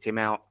picked him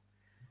out,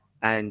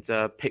 and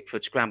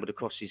Pickford scrambled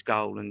across his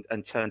goal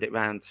and turned it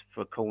round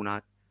for a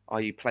corner.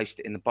 Ayew placed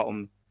it in the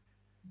bottom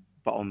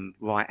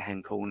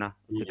right-hand corner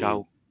of the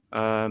goal.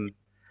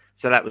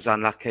 So that was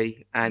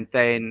unlucky. And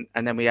then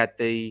we had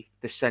the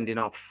sending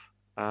off.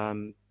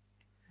 Ayew.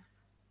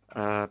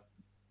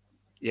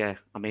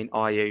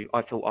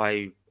 I thought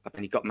Ayew.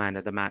 He got man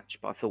of the match,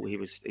 but I thought he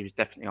was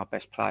definitely our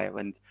best player.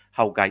 And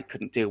Holgate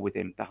couldn't deal with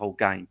him the whole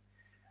game,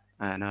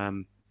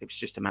 and it was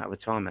just a matter of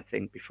time, I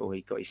think, before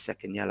he got his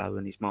second yellow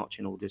and his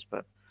marching orders.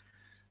 But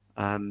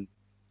so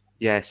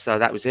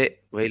that was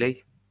it,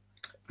 really.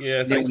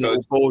 Yeah, thanks.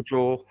 Ball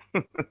draw.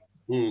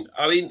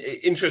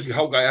 Interesting.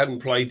 Holgate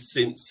hadn't played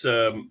since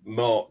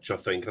March, I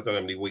think. I don't know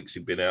how many weeks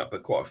he'd been out,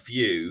 but quite a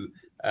few.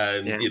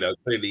 And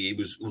clearly he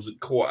wasn't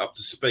quite up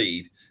to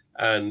speed.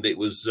 And it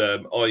was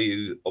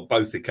Ayew on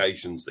both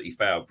occasions that he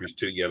fouled for his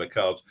 2 yellow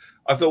cards.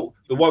 I thought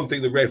the one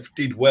thing the ref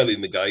did well in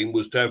the game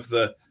was to have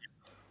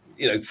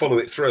follow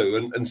it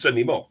through and send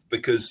him off,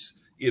 because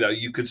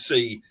you could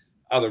see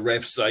other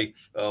refs say,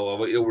 "Oh,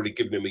 I've already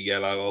given him a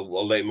yellow.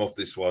 I'll let him off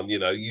this one."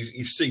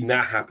 You've seen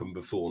that happen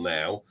before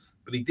now.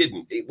 But he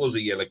didn't. It was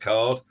a yellow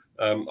card.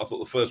 I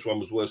thought the first one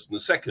was worse than the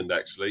second,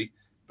 actually.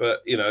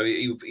 But,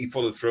 he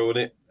followed through on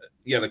it.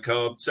 Yellow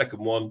card. Second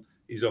one,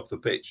 he's off the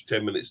pitch.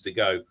 10 minutes to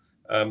go.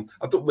 I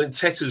thought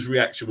Mateta's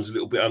reaction was a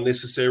little bit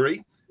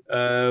unnecessary.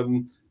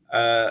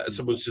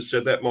 Someone's just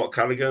said that, Mark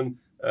Callaghan.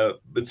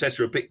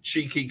 Mateta a bit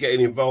cheeky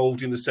getting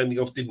involved in the sending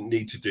off. Didn't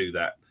need to do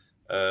that.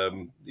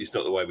 It's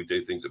not the way we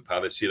do things at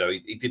Palace. He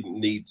didn't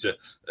need to,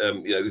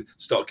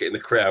 start getting the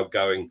crowd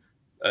going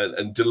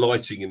and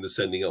delighting in the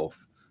sending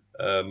off.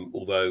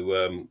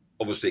 Although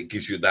obviously it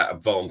gives you that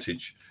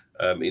advantage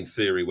in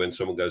theory when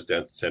someone goes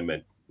down to 10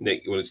 men.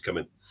 Nick, you wanted to come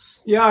in?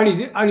 Yeah,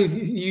 only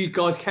you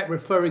guys kept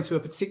referring to a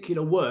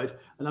particular word,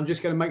 and I'm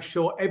just going to make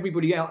sure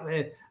everybody out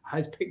there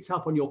has picked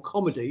up on your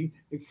comedy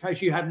in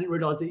case you hadn't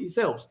realised it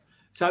yourselves.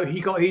 So he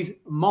got his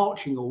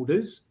marching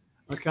orders.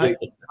 Okay,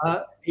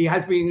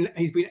 he's been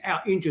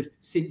out injured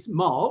since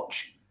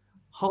March.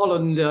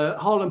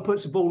 Haaland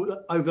puts the ball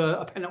over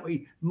a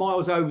penalty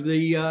miles over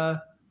the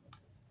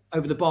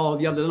bar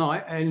the other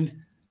night, and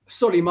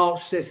Solly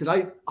March says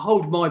today,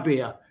 "Hold my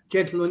beer,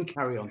 gentlemen,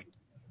 carry on."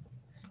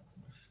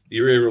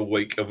 You're here all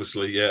week,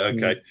 obviously. Yeah,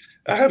 okay.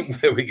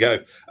 There we go.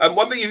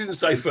 One thing you didn't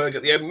say, Ferg,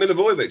 at the end,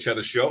 Milivojevic had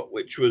a shot,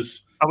 which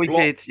was... Oh, he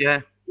did,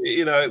 yeah.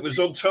 It was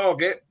on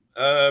target.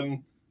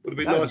 Would have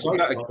been nice if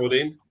that had gone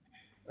in.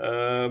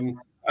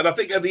 And I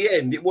think at the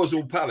end it was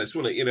all Palace,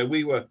 wasn't it? You know,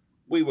 we were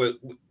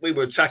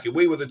attacking.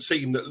 We were the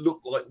team that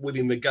looked like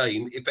winning the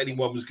game. If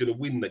anyone was going to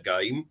win the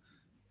game,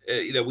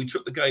 you know, we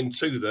took the game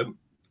to them.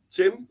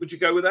 Tim, would you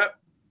go with that?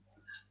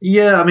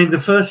 Yeah, I mean, the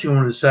first thing I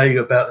wanted to say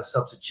about the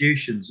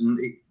substitutions, and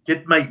it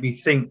did make me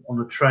think on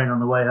the train on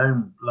the way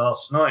home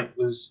last night,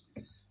 was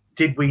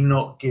did we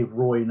not give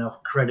Roy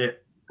enough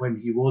credit when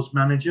he was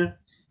manager?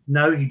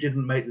 No, he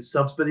didn't make the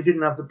subs, but he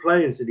didn't have the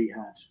players that he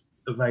had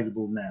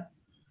available now.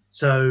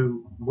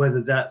 So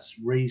whether that's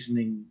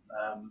reasoning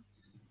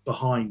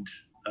behind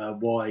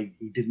why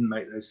he didn't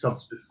make those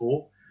subs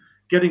before.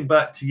 Getting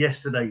back to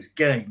yesterday's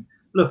game,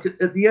 look,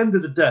 at the end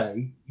of the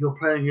day, you're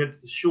playing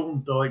against the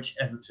Sean Dyche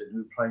Everton,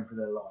 who are playing for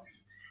their life.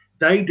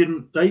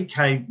 They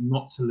came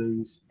not to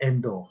lose,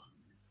 end of.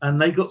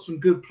 And they got some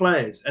good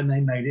players, and they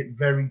made it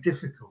very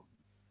difficult.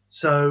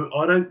 So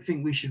I don't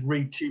think we should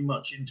read too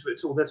much into it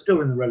at all. They're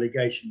still in the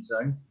relegation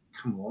zone.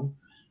 Come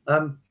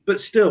on. But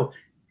still,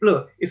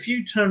 look, if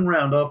you turn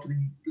around after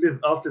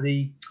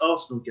the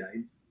Arsenal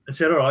game and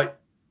said, all right,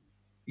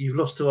 you've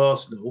lost to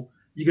Arsenal,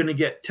 you're going to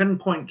get 10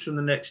 points from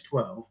the next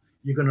 12.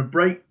 You're going to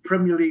break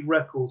Premier League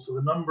records for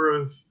the number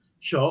of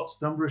shots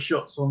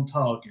on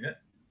target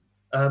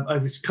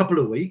over a couple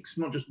of weeks,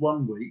 not just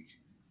 1 week.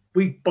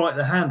 We bite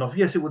the hand off.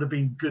 Yes, it would have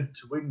been good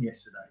to win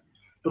yesterday,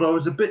 but I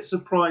was a bit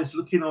surprised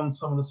looking on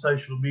some of the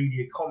social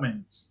media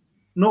comments,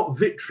 not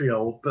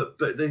vitriol, but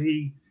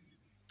the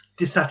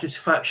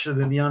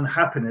dissatisfaction and the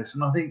unhappiness.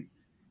 And I think,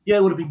 yeah,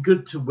 it would have been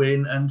good to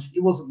win, and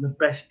it wasn't the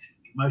best,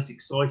 most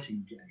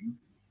exciting game.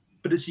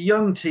 But it's a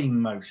young team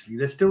mostly.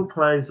 They're still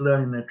players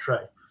learning their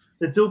trade.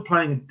 They're still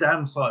playing a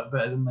damn sight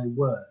better than they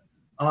were.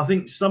 And I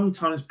think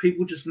sometimes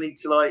people just need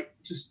to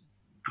just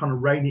kind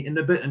of rein it in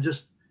a bit and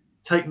just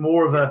take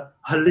more of a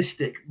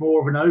holistic,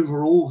 more of an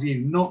overall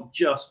view, not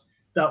just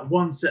that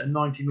one set of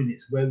 90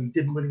 minutes where we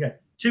didn't win a game.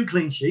 2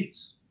 clean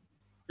sheets,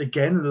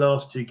 again, in the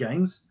last 2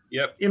 games.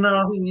 Yep. You know,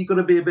 I think you've got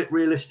to be a bit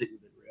realistic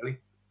with it, really.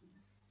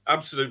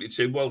 Absolutely,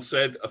 Tim. Well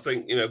said. I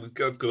think, you know, we've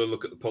got to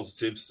look at the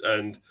positives,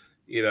 and,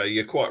 you know,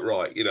 you're quite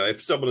right. You know,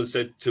 if someone had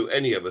said to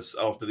any of us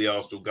after the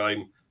Arsenal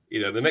game,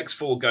 you know, the next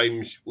 4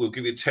 games we'll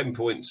give you 10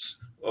 points,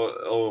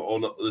 or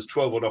there's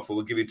 12 on offer,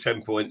 we'll give you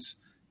 10 points,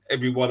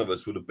 every one of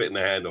us would have bitten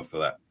their hand off for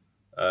that.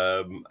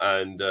 You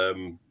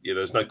know,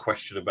 there's no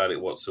question about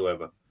it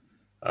whatsoever.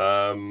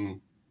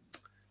 Mark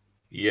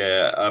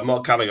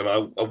Callaghan,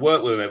 I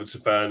worked with an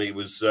Everton fan. He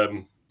was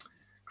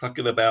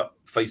clucking about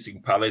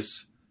facing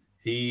Palace.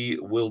 He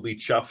will be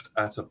chuffed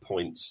at a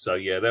point. So,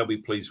 yeah, they'll be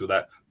pleased with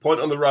that.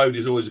 Point on the road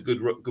is always a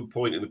good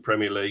point in the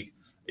Premier League,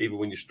 even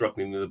when you're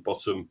struggling in the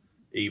bottom,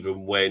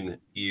 even when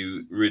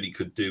you really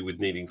could do with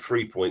needing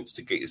 3 points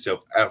to get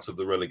yourself out of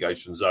the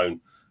relegation zone.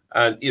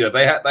 And, you know,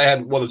 they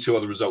had 1 or 2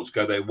 other results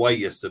go their way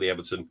yesterday,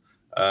 Everton.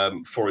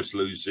 Forest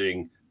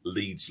losing,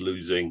 Leeds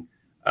losing.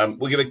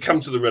 We're going to come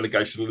to the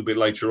relegation a little bit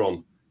later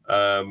on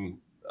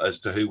as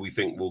to who we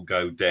think will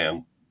go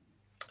down.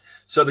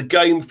 So the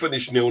game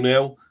finished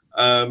 0-0.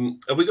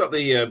 Have we got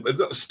we've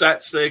got the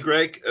stats there,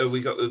 Greg? Have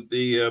we got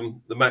the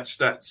match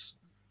stats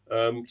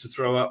to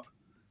throw up?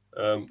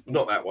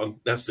 Not that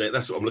one. That's it.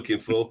 That's what I'm looking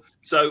for.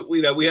 So,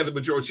 you know, we had the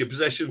majority of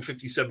possession,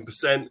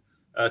 57%,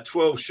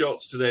 12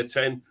 shots to their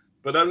 10,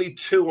 but only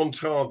 2 on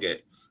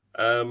target.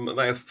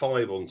 They have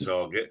 5 on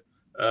target.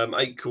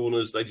 8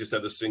 corners. They just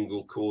had a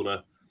single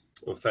corner,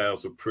 and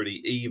fouls were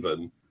pretty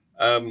even.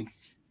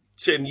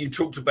 Tim, you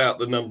talked about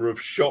the number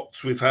of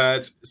shots we've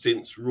had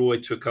since Roy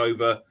took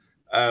over.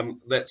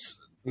 That's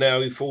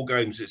now in 4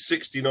 games. It's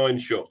 69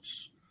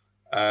 shots,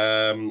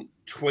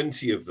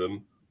 20 of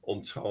them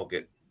on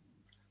target.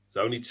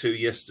 So only 2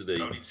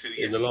 yesterday.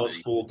 In the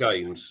last 4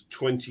 games,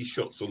 20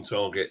 shots on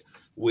target,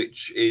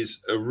 which is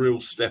a real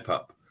step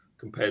up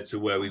compared to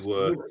where we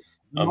were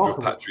under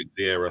Patrick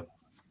Vieira.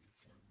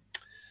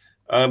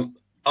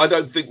 I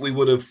don't think we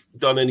would have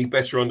done any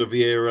better under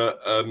Vieira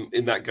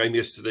in that game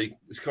yesterday.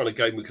 It's the kind of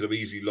game we could have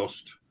easily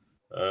lost.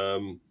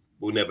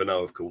 We'll never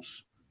know, of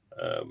course.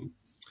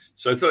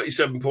 So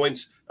 37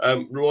 points.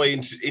 Roy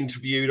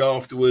interviewed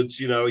afterwards,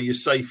 you know, are you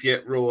safe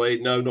yet, Roy?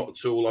 No, not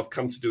at all. I've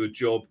come to do a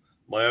job.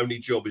 My only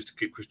job is to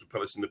keep Crystal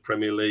Palace in the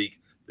Premier League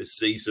this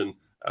season.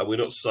 We're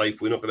not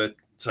safe. We're not going to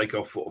take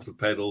our foot off the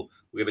pedal.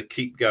 We're going to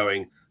keep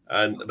going.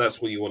 And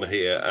that's what you want to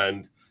hear.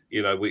 And,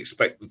 you know, we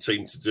expect the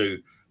team to do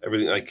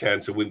everything they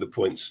can to win the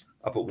points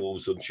up at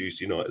Wolves on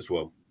Tuesday night as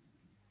well.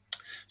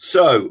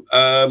 So,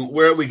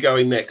 where are we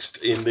going next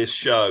in this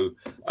show?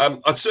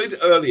 I said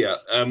earlier,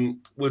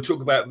 we'll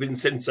talk about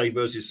Vicente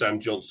versus Sam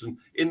Johnson.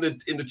 In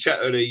the chat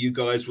earlier, you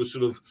guys were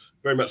sort of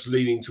very much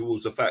leaning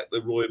towards the fact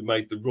that Roy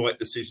made the right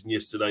decision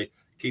yesterday,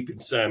 keeping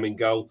Sam in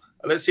goal.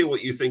 Let's hear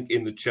what you think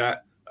in the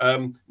chat.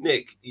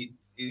 Nick,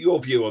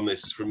 your view on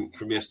this from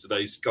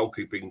yesterday's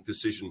goalkeeping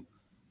decision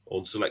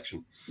on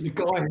selection. The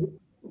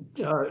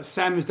guy,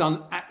 Sam has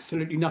done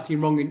absolutely nothing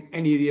wrong in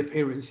any of the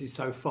appearances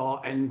so far,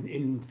 and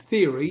in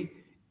theory,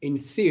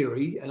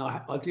 and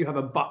I do have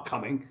a but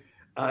coming,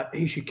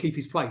 he should keep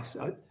his place.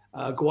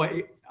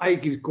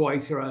 Gives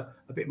Guaita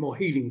a bit more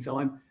healing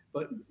time,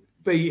 but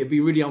B, it'd be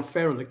really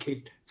unfair on the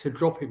kid to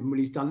drop him when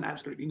he's done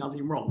absolutely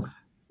nothing wrong.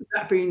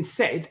 That being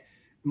said,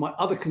 my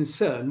other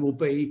concern will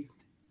be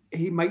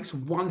he makes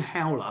one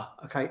howler.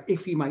 Okay,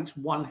 if he makes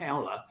one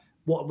howler,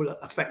 what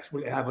effects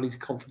will it have on his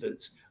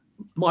confidence?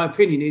 My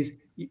opinion is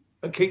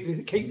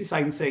keep the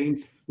same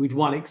team with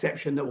one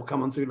exception that we'll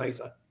come on to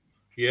later.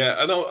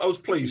 Yeah, and I was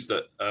pleased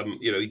that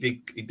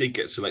he did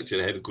get selected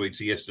ahead of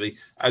Guita yesterday,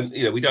 and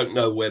we don't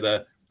know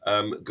whether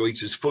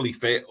Guita's fully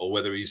fit or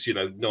whether he's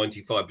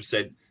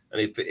 95%.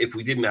 And if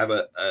we didn't have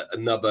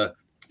another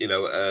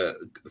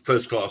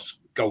first class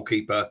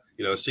goalkeeper,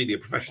 a senior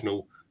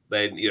professional,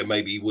 then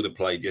maybe he would have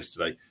played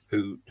yesterday.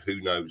 Who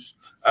knows?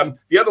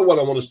 The other one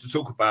I want us to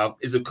talk about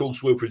is, of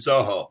course, Wilfried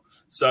Zaha.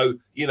 So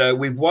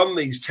we've won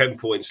these 10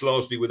 points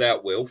largely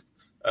without Wilf.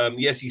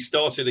 Yes, he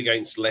started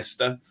against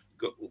Leicester,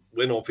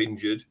 went off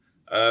injured.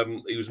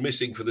 He was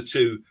missing for the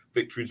 2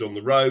 victories on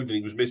the road, and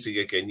he was missing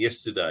again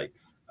yesterday.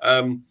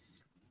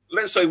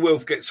 Let's say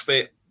Wilf gets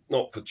fit,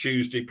 not for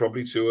Tuesday,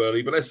 probably too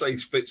early, but let's say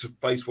he's fit to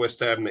face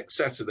West Ham next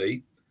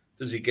Saturday.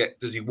 Does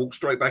he walk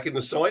straight back in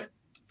the side?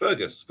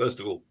 Fergus,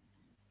 first of all.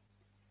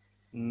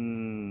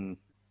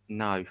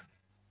 No,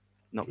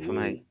 not for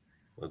me.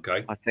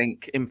 Okay. I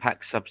think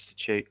impact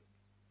substitute.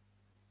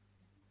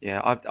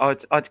 Yeah,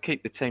 I'd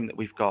keep the team that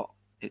we've got.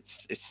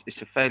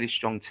 It's a fairly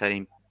strong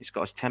team. It's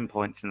got us 10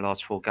 points in the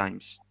last 4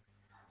 games.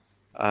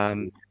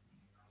 And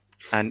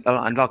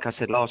like I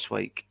said last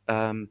week,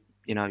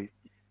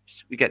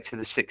 we get to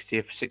the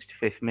 60th,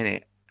 65th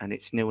minute, and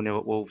it's 0-0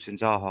 at Wolves, and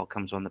Zaha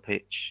comes on the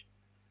pitch.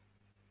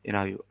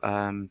 I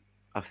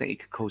think he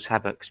could cause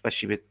havoc,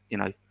 especially with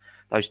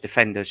those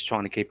defenders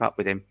trying to keep up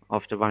with him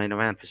after running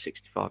around for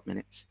 65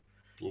 minutes.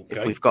 Okay.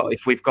 If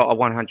we've got a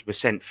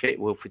 100% fit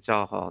Wilfried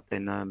Zaha,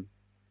 then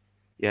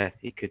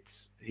he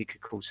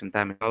could cause some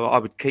damage. I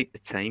would keep the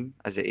team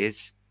as it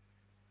is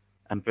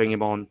and bring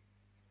him on.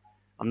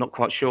 I'm not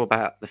quite sure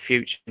about the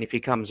future. And if he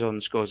comes on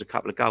and scores a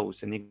couple of goals,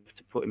 then you have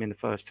to put him in the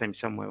first team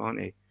somewhere,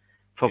 aren't you?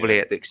 Probably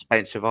at the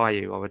expense of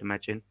Ayew, I would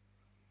imagine.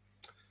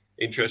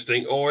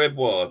 Interesting. Or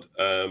Edouard.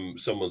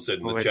 Someone said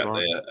in the chat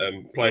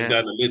there, playing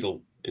down the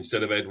middle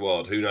instead of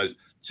Edouard. Who knows?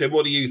 Tim,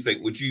 what do you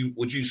think? Would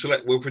you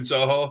select Wilfried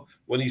Zaha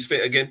when he's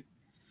fit again?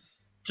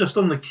 Just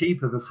on the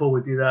keeper, before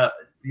we do that,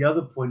 the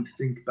other point to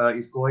think about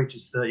is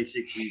Guaita's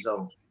 36 years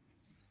old.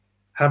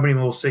 How many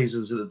more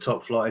seasons at the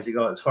top flight has he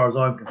got? As far as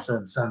I'm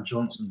concerned, Sam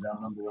Johnson's our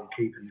number 1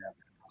 keeper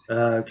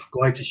now.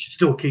 Guaita should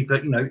still keep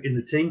it, in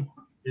the team,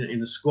 in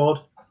the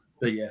squad.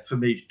 But yeah, for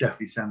me, it's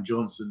definitely Sam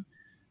Johnson.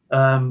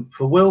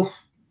 For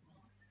Wilf,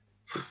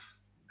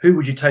 who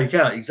would you take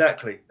out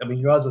exactly? I mean,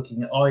 you're either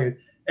looking at Ayew.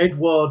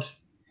 Edouard,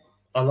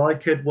 I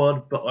like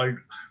Edouard, but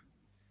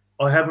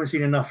I haven't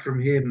seen enough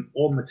from him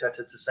or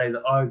Mateta to say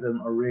that either of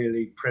them are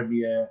really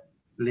Premier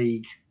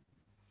League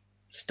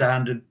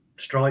standard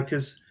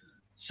strikers,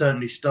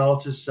 certainly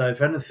starters. So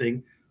if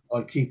anything,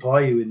 I'd keep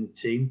Ayew in the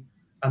team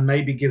and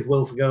maybe give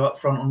Wilf a go up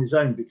front on his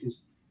own,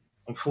 because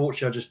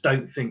unfortunately I just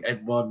don't think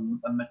Edouard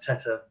and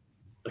Mateta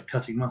are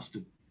cutting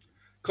mustard.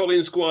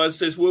 Colin Squires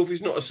says Wilf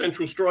is not a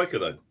central striker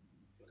though,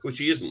 which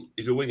he isn't.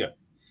 He's a winger.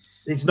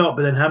 He's not,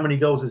 but then how many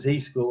goals has he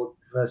scored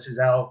versus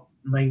our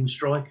main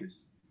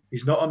strikers?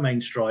 He's not a main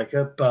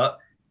striker, but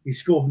he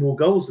scored more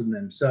goals than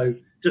them. So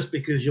just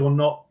because you're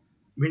not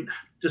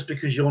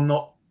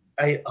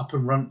a up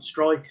and run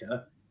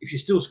striker, if you're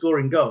still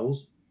scoring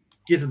goals,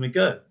 give them a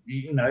go.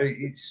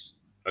 It's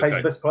pay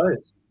the best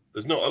players.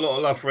 There's not a lot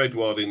of love for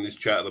Edouard in this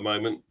chat at the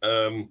moment.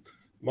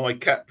 My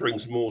cat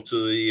brings more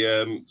to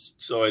the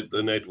side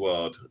than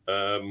Edouard.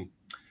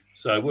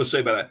 So we'll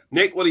see about that.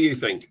 Nick, what do you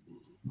think?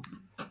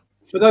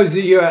 For those of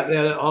you out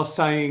there that are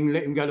saying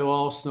let him go to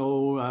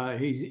Arsenal,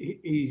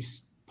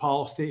 he's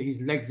past it,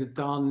 his legs are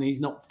done, he's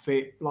not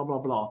fit, blah, blah,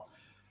 blah.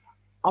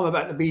 I'm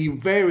about to be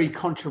very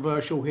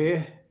controversial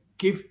here.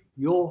 Give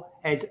your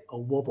head a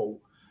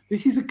wobble.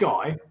 This is a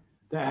guy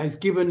that has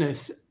given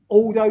us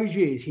all those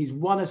years. He's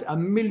won us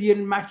 1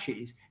 million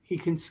matches. He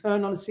can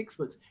turn on a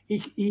sixpence.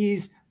 He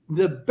is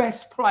the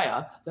best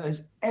player that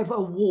has ever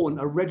worn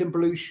a red and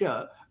blue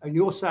shirt. And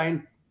you're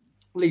saying,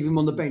 leave him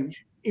on the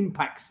bench,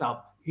 impact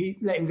sub.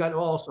 Let him go to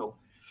Arsenal.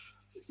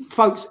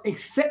 Folks,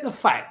 accept the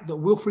fact that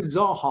Wilfried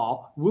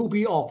Zaha will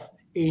be off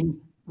in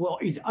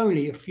what is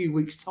only a few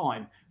weeks'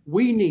 time.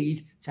 We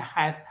need to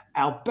have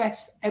our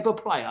best ever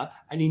player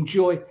and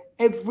enjoy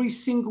every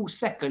single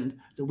second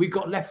that we've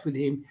got left with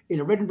him in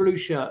a red and blue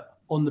shirt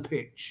on the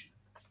pitch.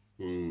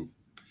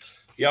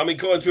 Yeah, I'm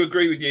inclined to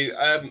agree with you.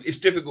 It's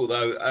difficult,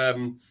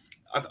 though.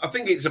 I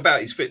think it's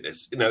about his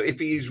fitness. If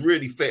he is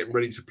really fit and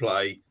ready to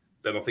play,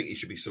 then I think he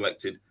should be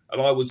selected.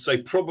 And I would say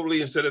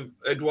probably instead of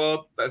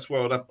Edouard, that's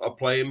where I'll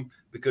play him,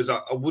 because I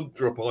wouldn't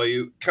drop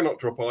Ayew, cannot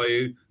drop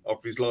Ayew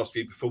after his last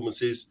few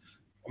performances.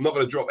 I'm not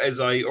going to drop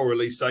Eze or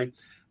Elise.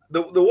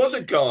 There was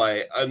a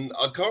guy, and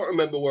I can't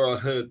remember where I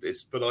heard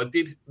this, but I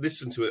did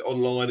listen to it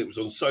online. It was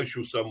on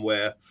social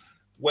somewhere,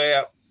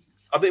 where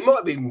I think it might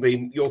have even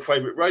been your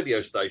favourite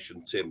radio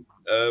station, Tim,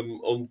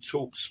 on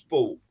Talk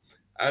Sport.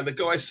 And the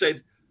guy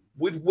said,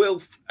 with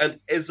Wilf and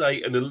Eze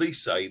and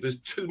Elise, there's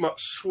too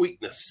much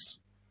sweetness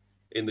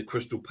in the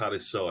Crystal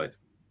Palace side.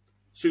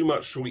 Too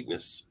much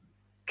sweetness.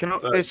 Can I?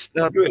 So, There's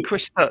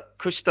Chris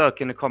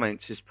Sturk in the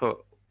comments has put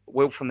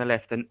Will from the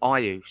left and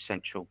Ayew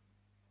central.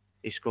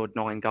 He scored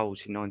 9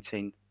 goals in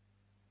 19.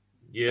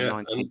 Yeah,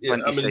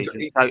 1920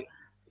 season.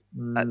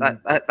 So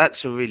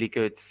that's a really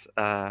good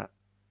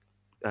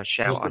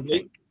shout.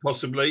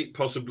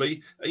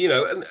 Possibly. You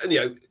know, and you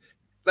know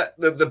that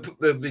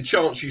the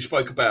chance you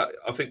spoke about,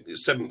 I think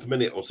 7th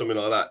minute or something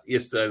like that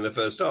yesterday in the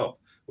first half,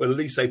 when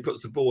Elise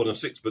puts the ball on a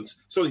sixpence,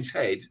 it's on his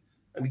head,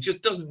 and he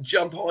just doesn't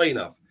jump high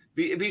enough.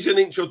 If he's an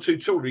inch or two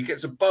taller, he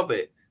gets above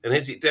it and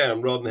heads it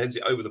down rather than heads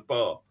it over the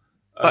bar.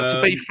 But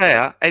to be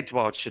fair,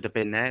 Edouard should have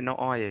been there, not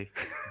Ayew.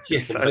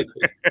 Yeah,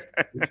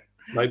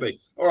 maybe.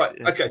 All right.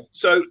 Yeah. Okay.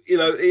 So, you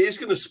know, it is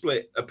going to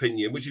split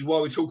opinion, which is why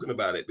we're talking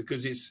about it,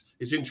 because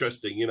it's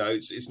interesting. You know,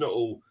 it's not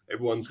all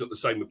everyone's got the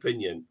same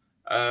opinion.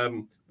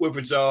 Wilfried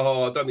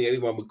Zaha, I don't think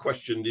anyone would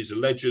question. He's a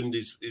legend.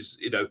 Is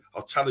you know,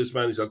 our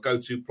talisman, is our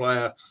go-to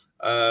player.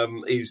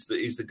 He's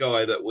the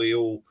guy that we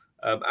all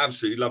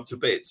absolutely love to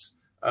bits.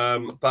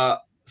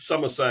 But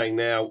some are saying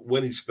now,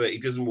 when he's fit, he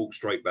doesn't walk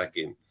straight back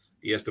in.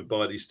 He has to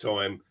bide his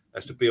time,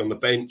 has to be on the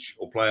bench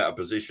or play out of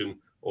position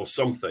or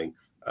something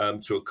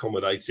to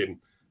accommodate him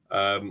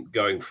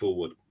going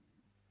forward.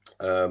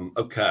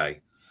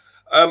 Okay.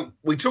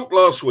 We talked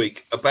last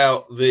week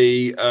about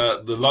the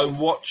loan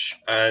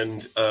watch,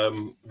 and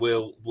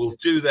we'll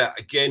do that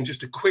again.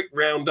 Just a quick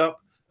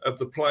roundup of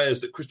the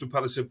players that Crystal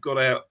Palace have got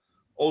out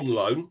on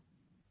loan.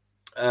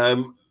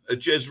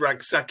 Jez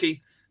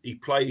Ragsaki, he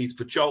played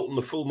for Charlton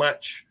the full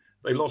match.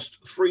 They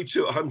lost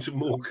 3-2 at home to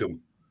Morecambe.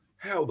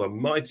 How the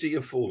mighty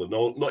have fallen.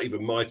 No, not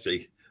even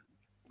mighty.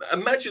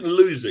 Imagine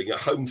losing at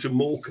home to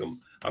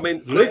Morecambe. I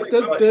mean,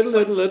 Morecambe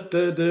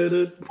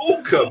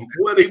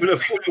weren't even a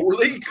football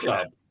league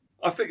club.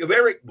 I think of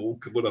Eric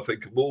Morecambe when I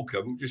think of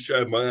Morecambe, just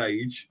showing my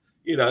age.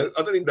 You know,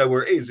 I don't even know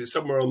where it is. It's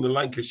somewhere on the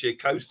Lancashire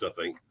coast, I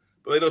think.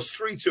 But they lost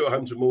 3-2 at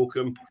home to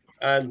Morecambe,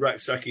 and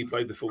Raksaki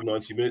played the full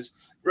 90 minutes.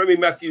 Remy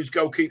Matthews,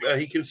 goalkeeper,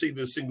 he conceded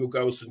a single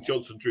goal. St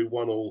Johnson drew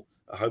 1-1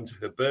 at home to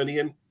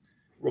Hibernian.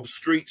 Rob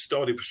Street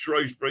started for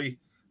Shrewsbury,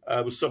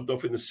 was subbed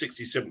off in the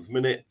 67th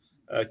minute.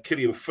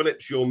 Killian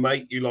Phillips, your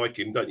mate, you like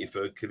him, don't you,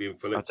 for Killian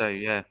Phillips? I do,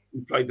 yeah.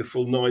 He played the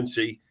full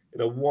 90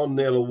 in a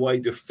 1-0 away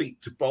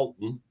defeat to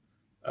Bolton.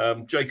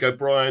 Jake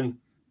O'Brien,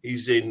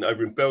 he's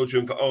over in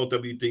Belgium for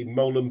RWD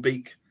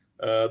Molenbeek.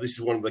 This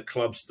is one of the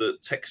clubs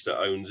that Texter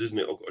owns, isn't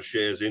it? I've got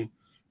shares in.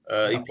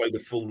 He played the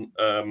full...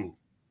 where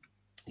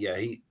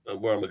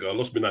am I going? I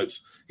lost my notes.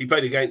 He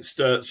played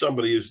against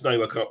somebody whose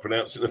name I can't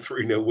pronounce in a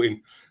 3-0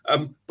 win.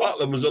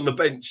 Butland was on the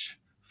bench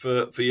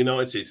for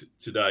United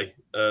today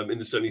in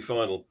the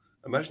semi-final.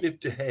 Imagine if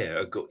De Gea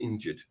had got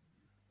injured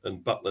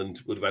and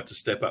Butland would have had to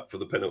step up for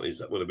the penalties.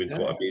 That would have been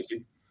quite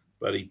amusing.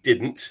 But he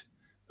didn't.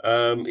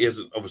 He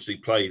hasn't obviously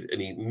played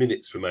any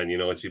minutes for Man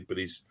United, but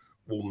he's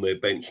warmed their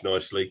bench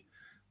nicely.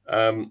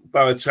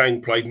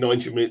 Boateng played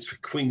 90 minutes for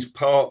Queen's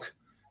Park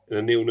in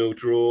a 0-0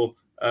 draw.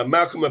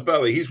 Malcolm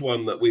Abowie, he's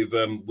one that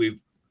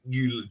we've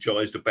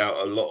eulogised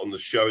about a lot on the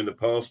show in the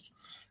past.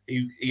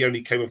 He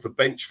only came off the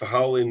bench for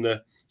Hull in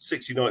the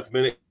 69th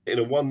minute in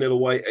a 1-0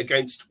 away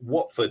against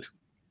Watford.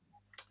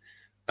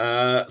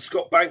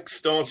 Scott Banks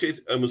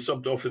started and was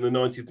subbed off in the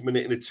 90th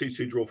minute in a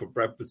 2-2 draw for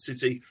Bradford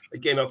City.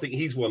 Again, I think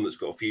he's one that's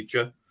got a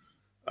future.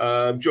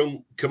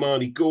 John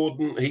Kamani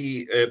Gordon,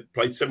 he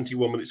played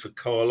 71 minutes for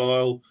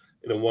Carlisle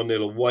in a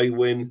 1-0 away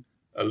win.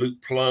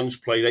 Luke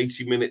Plunge played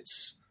 80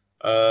 minutes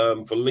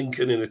for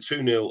Lincoln in a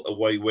 2-0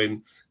 away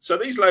win. So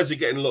these lads are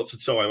getting lots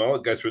of time. I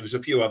won't go through. There's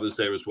a few others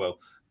there as well.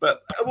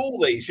 But of all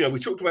these, you know, we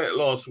talked about it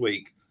last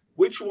week.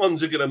 Which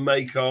ones are going to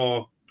make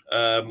our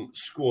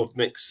squad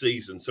next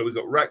season? So we've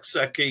got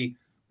Raksaki,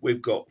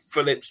 we've got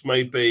Phillips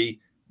maybe,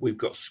 we've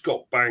got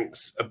Scott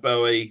Banks,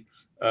 Abowie,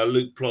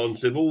 Luke Plonge.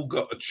 They've all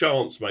got a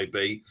chance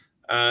maybe,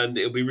 and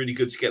it'll be really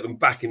good to get them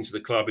back into the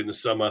club in the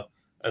summer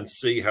and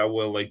see how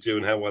well they do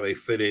and how well they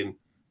fit in,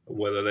 and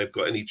whether they've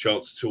got any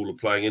chance at all of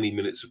playing any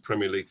minutes of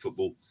Premier League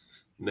football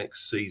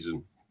next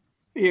season.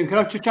 Ian, can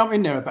I just jump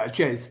in there about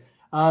Jez?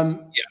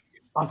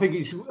 I think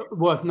it's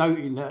worth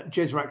noting that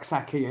Jez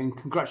Raksaki, and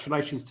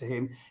congratulations to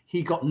him,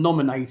 he got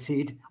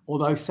nominated,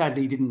 although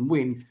sadly didn't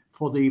win,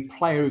 for the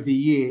Player of the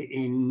Year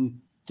in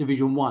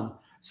Division 1.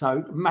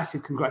 So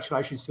massive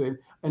congratulations to him.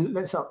 And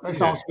let's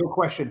answer your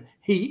question.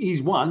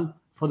 He's one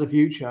for the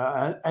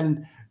future.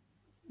 And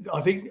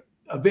I think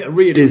a bit of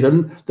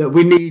realism that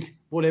we need,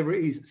 whatever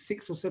it is,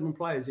 6 or 7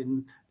 players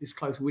in this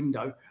close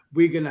window.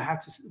 We're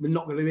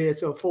not going to be able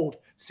to afford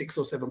 6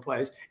 or 7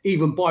 players,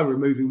 even by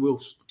removing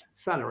Will's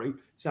salary.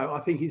 So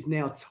I think it's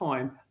now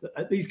time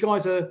that these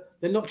guys they're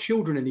not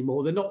children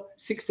anymore. They're not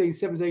 16,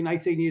 17,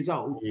 18 years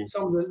old. Mm.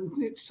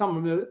 Some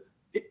of them are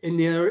in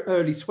their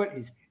early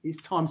 20s.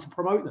 It's time to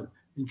promote them.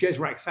 And Jez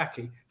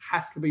Raksaki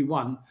has to be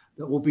one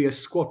that will be a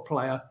squad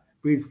player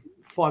with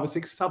 5 or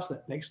 6 subs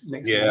next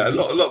Yeah, year. a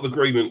lot of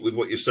agreement with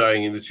what you're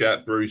saying in the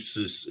chat. Bruce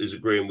is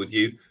agreeing with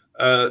you.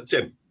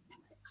 Tim?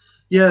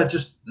 Yeah,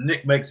 just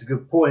Nick makes a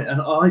good point.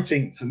 And I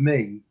think for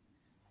me,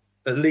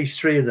 at least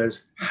 3 of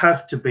those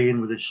have to be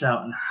in with a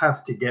shout and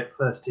have to get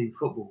first team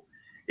football.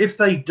 If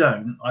they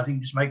don't, I think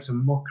it just makes a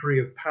mockery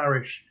of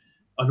Parish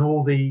and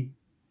all the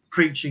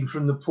preaching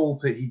from the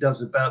pulpit he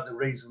does about the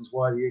reasons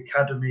why the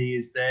academy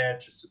is there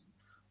to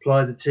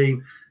supply the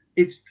team.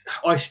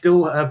 I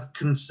still have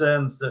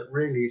concerns that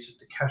really it's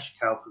just a cash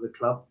cow for the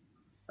club,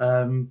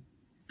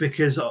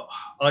 because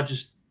I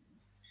just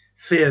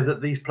fear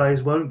that these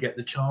players won't get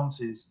the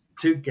chances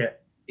to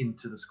get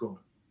into the squad.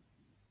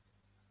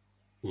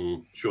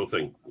 Sure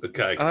thing.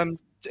 Okay.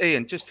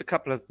 Ian, just a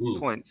couple of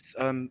points.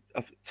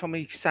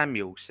 Tommy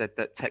Samuel said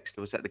that Textor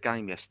was at the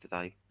game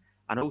yesterday,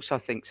 and also I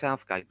think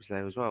Southgate was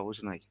there as well,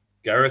 wasn't he?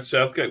 Gareth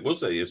Southgate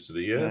was there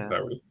yesterday, yeah.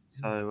 Apparently.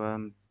 So,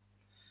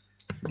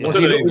 I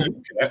don't know who was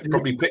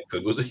probably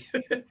Pickford, was he?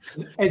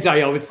 Eze,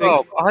 I would think.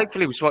 Well,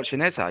 hopefully he was watching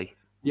Eze.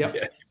 Yeah.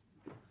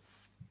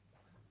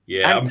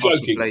 Yeah, I'm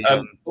joking.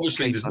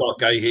 Obviously, there's Mark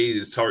Gahey,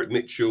 there's Tariq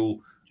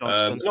Mitchell.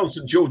 And on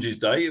St George's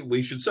Day,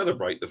 we should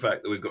celebrate the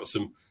fact that we've got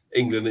some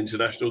England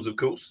internationals, of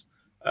course,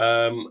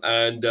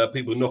 and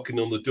people knocking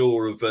on the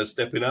door of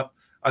stepping up.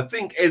 I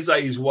think Eze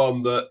is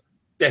one that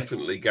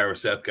definitely Gareth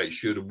Southgate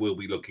should and will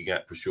be looking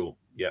at for sure.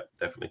 Yeah,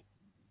 definitely.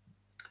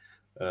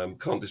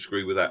 Can't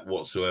disagree with that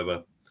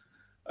whatsoever.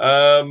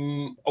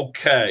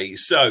 Okay,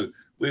 so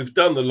we've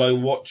done the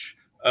Loan Watch.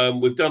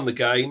 We've done the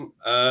game.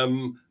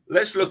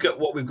 Let's look at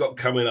what we've got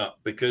coming up,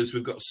 because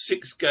we've got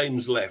 6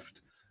 games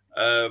left.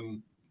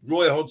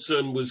 Roy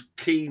Hodgson was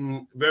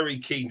very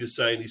keen to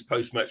say in his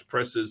post-match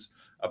pressers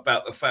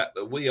about the fact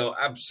that we are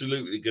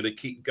absolutely going to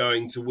keep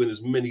going to win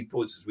as many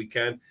points as we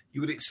can.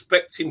 You would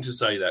expect him to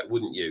say that,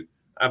 wouldn't you?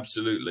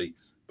 Absolutely.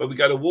 But we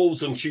go to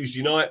Wolves on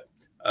Tuesday night.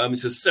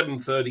 It's a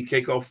 7:30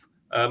 kickoff.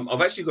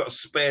 I've actually got a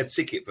spare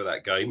ticket for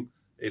that game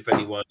if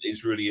anyone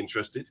is really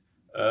interested.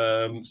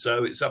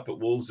 So it's up at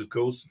Wolves, of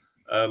course.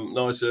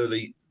 Nice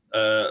early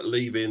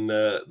leaving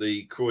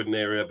the Croydon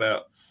area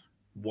about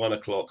 1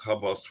 o'clock,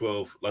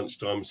 12:30,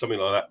 lunchtime, something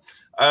like that.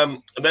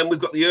 And then we've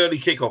got the early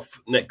kickoff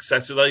next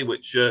Saturday,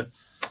 which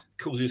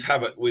causes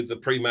havoc with the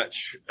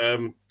pre-match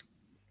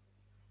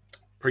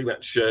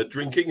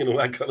drinking and all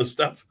that kind of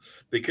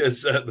stuff,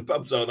 because the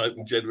pubs aren't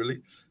open generally.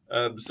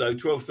 So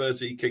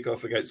 12:30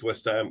 kickoff against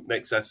West Ham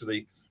next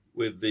Saturday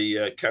with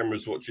the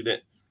cameras watching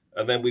it.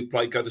 And then we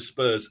go to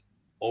Spurs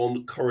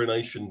on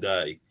Coronation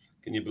Day.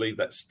 Can you believe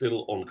that's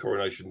still on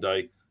Coronation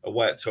Day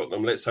away at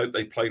Tottenham? Let's hope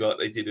they play like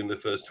they did in the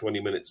first 20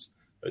 minutes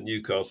at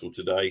Newcastle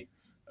today.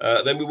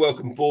 Then we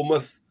welcome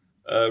Bournemouth.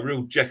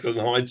 Real Jekyll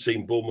and Hyde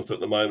team, Bournemouth at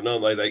the moment,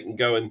 aren't they? They can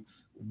go and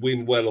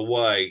win well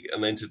away.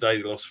 And then today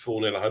they lost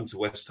 4-0 at home to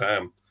West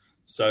Ham.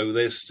 So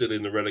they're still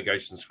in the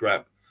relegation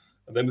scrap.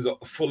 And then we've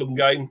got the Fulham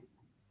game.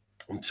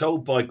 I'm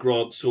told by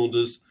Grant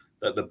Saunders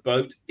that the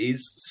boat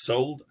is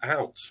sold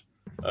out.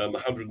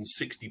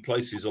 160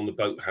 places on the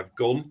boat have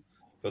gone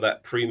for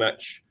that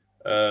pre-match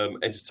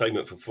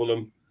entertainment for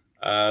Fulham.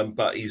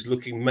 But he's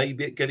looking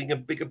maybe at getting a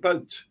bigger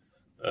boat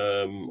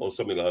or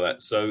something like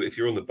that. So if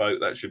you're on the boat,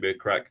 that should be a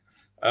crack.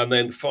 And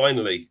then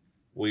finally,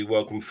 we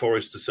welcome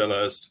Forest to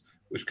Selhurst,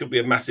 which could be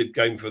a massive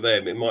game for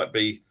them. It might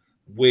be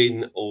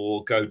win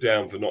or go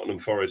down for Nottingham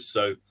Forest.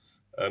 So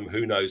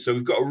who knows? So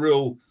we've got a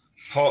real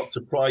part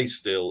to play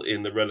still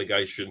in the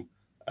relegation.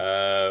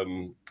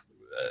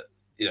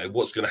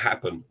 What's going to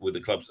happen with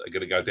the clubs that are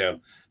going to go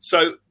down.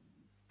 So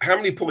how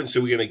many points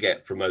are we going to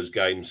get from those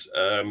games?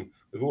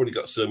 We've already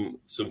got some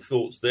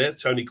thoughts there.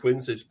 Tony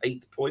Quinn says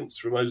 8 points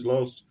from those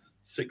last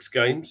 6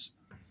 games.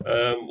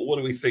 What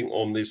do we think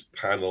on this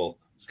panel?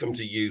 Let's come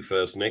to you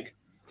first, Nick.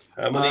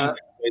 How many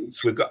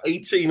points? We've got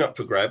 18 up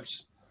for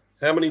grabs.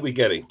 How many are we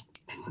getting?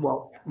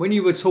 Well, when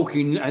you were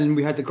talking and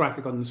we had the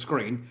graphic on the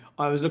screen,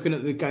 I was looking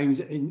at the games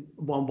in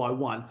one by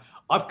one.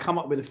 I've come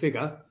up with a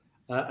figure,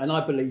 and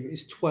I believe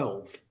it's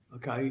 12.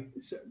 Okay,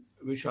 so,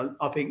 which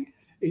I think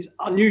is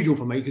unusual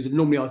for me, because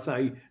normally I'd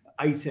say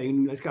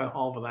 18. Let's go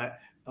half of that.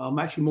 I'm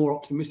actually more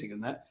optimistic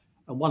than that.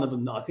 And one of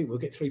them that I think we'll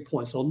get 3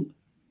 points on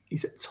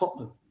is at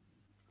Tottenham,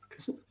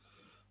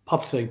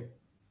 pub team.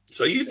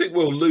 So you think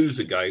we'll lose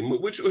a game? Who are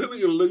we going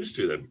to lose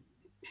to then?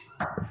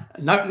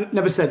 No,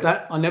 never said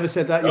that. I never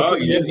said that.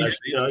 You didn't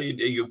actually.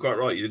 You're quite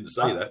right. You didn't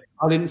say that.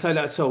 I didn't say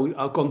that at all.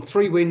 I've gone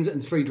 3 wins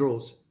and 3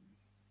 draws.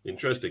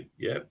 Interesting.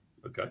 Yeah.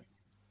 Okay.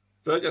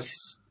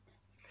 Fergus.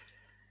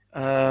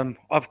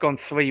 I've gone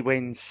 3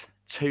 wins,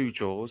 2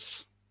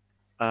 draws.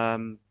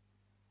 But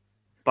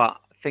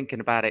thinking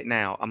about it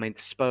now, I mean,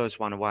 the Spurs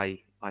one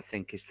away, I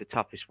think, is the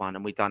toughest one,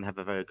 and we don't have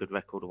a very good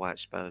record away at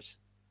Spurs.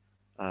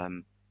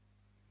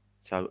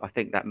 So I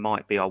think that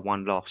might be our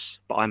one loss.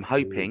 But I'm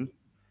hoping,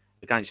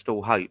 against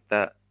all hope,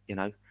 that,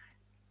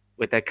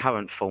 with their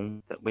current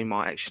form, that we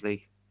might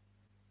actually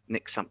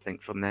nick something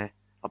from there.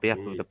 I'll be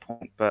happy with a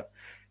point. But,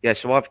 yeah,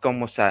 so I've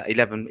gone,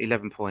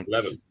 11 points.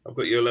 11. I've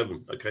got you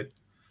 11. Okay.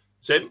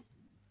 Tim?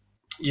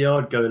 Yeah,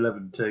 I'd go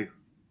 11 too.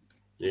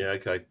 Yeah,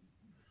 okay.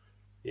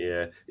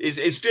 Yeah.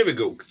 It's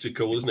difficult to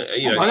call, isn't it?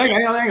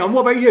 Hang on.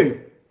 What about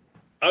you?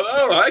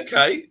 All right,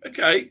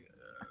 okay.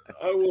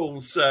 I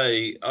will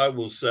say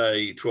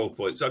 12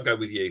 points. I'll go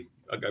with you.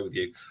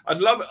 I'd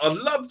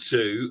love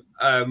to.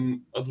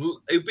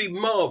 It'd be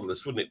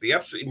marvellous, wouldn't it? Be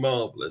absolutely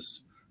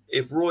marvellous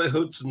if Roy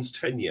Hodgson's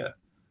tenure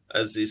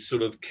as this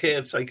sort of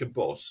caretaker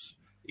boss,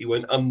 he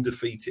went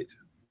undefeated.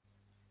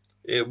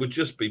 It would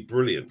just be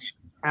brilliant.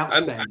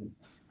 Outstanding.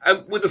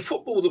 And with the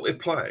football that we're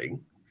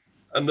playing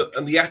and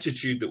the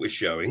attitude that we're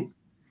showing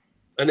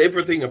and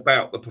everything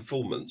about the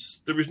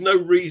performance, there is no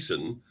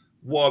reason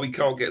why we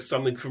can't get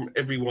something from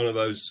every one of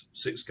those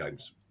 6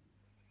 games.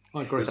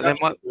 I agree. There's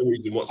no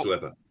reason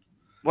whatsoever.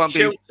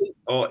 Chelsea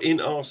are in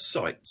our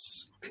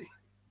sights.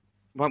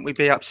 Won't we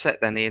be upset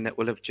then, Ian, that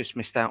we'll have just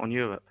missed out on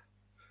Europe?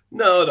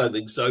 No, I don't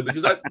think so,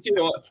 because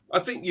I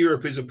think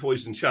Europe is a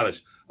poison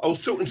challenge. I was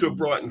talking to a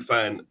Brighton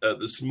fan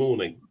this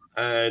morning,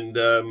 and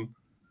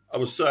I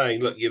was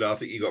saying, look, I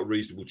think you got a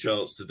reasonable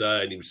chance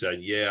today, and he was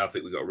saying, yeah, I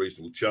think we got a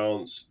reasonable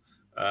chance.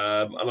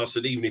 And I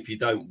said, even if you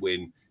don't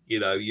win,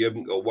 you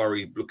haven't got to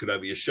worry looking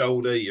over your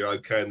shoulder. You're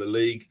okay in the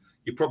league.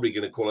 You're probably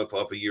going to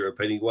qualify for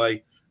Europe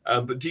anyway.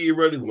 But do you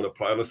really want to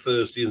play on a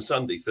Thursday and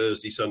Sunday,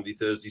 Thursday, Sunday,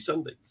 Thursday,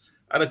 Sunday?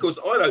 And of course,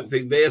 I don't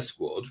think their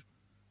squad,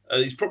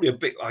 and it's probably a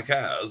bit like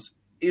ours,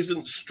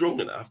 isn't strong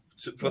enough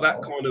for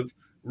that kind of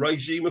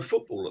regime of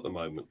football at the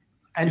moment.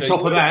 And on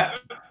top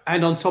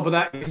of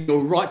that, you're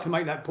right to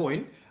make that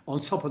point.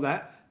 On top of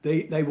that,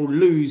 they will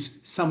lose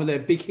some of their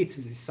big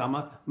hitters this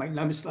summer. Make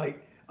no mistake.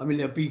 I mean,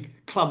 there'll be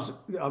clubs.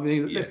 I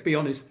mean, let's be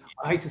honest.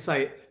 I hate to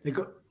say it. They've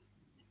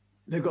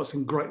got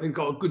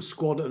a good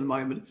squad at the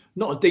moment.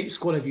 Not a deep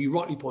squad, as you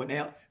rightly point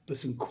out, but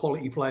some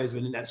quality players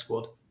within that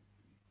squad.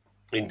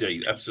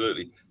 Indeed,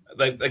 absolutely.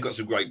 They've got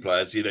some great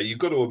players. You've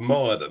got to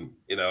admire them.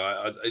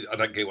 I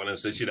don't get one who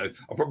says,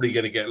 I'm probably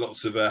going to get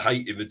lots of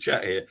hate in the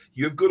chat here.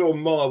 You've got to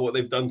admire what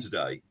they've done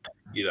today.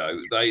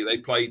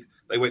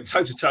 They went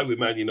toe-to-toe with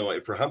Man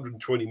United for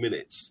 120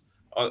 minutes.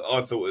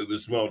 I thought it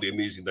was mildly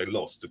amusing they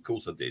lost. Of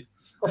course I did.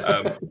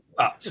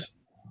 But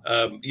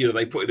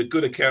they put in a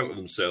good account of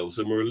themselves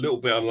and were a little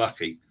bit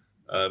unlucky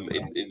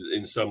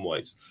in some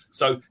ways.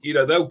 So,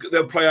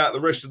 they'll play out the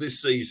rest of this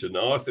season.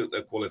 I think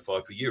they'll qualify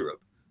for Europe.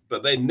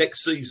 But then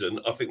next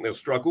season, I think they'll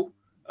struggle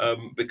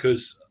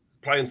because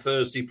playing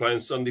Thursday,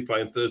 playing Sunday,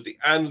 playing Thursday,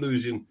 and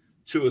losing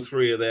 2 or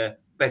 3 of their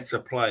better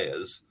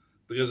players,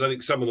 because I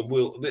think some of them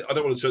will. I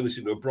don't want to turn this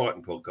into a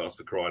Brighton podcast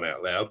for crying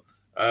out loud,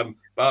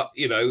 but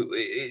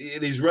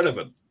it is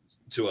relevant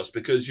to us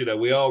because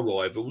we are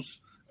rivals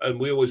and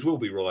we always will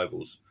be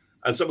rivals.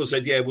 And someone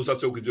said, "Yeah, was I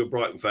talking to a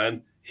Brighton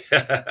fan?"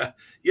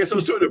 Yes, I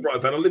was talking to a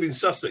Brighton fan. I live in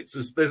Sussex.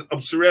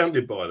 I'm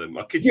surrounded by them.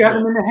 I kid you have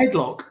them in a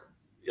headlock.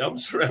 I'm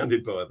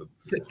surrounded by them.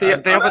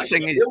 The other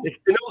thing is,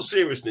 in all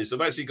seriousness,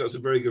 I've actually got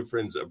some very good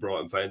friends that are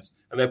Brighton fans,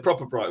 and they're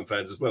proper Brighton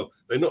fans as well.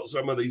 They're not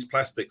some of these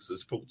plastics that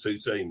support 2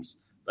 teams.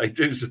 They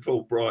do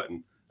support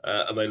Brighton,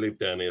 and they live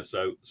down here,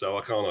 so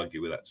I can't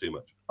argue with that too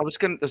much. I was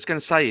going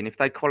to say, and if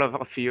they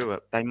qualify for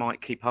Europe, they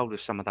might keep hold of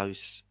some of those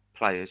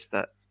players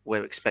that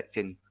we're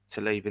expecting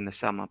to leave in the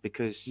summer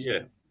because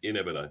you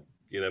never know.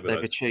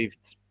 They've achieved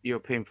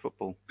European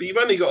football. But you've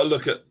only got to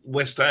look at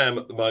West Ham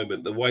at the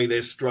moment, the way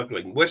they're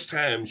struggling. West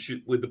Ham,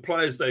 with the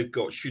players they've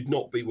got, should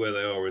not be where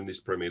they are in this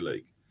Premier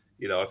League.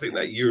 I think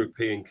that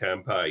European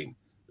campaign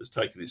has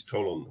taken its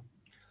toll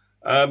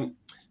on them.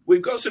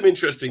 We've got some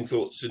interesting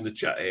thoughts in the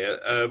chat here.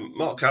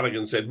 Mark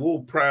Callaghan said,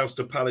 Ward Prowse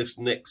to Palace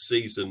next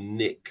season,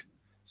 Nick.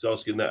 He's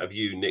asking that of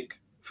you, Nick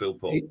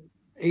Philpott.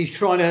 He's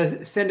trying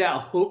to send out a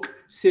hook,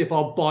 see if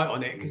I'll bite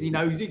on it, because he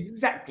knows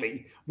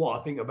exactly what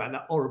I think about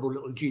that horrible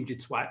little ginger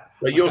twat.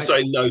 But you're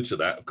saying no to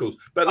that, of course.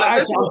 But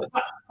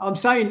I'm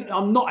saying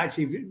I'm not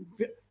actually.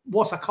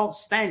 Whilst I can't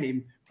stand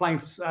him playing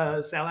for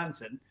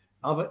Southampton,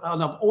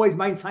 and I've always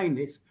maintained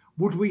this.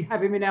 Would we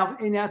have him in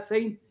our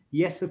team?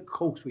 Yes, of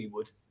course we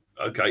would.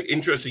 Okay,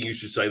 interesting. You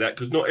should say that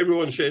because not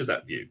everyone shares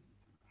that view.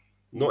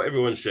 Not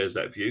everyone shares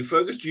that view.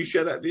 Fergus, do you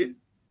share that view?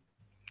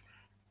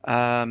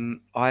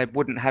 I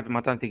wouldn't have him.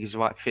 I don't think he's the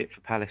right fit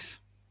for Palace.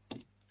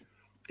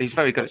 He's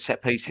very good at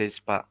set pieces,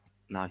 but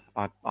no,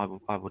 I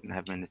wouldn't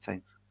have him in the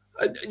team.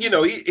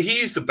 He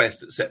is the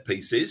best at set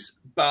pieces,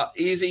 but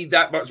is he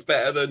that much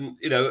better than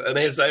an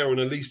Eze or an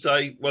Elise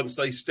once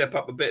they step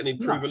up a bit and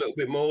improve a little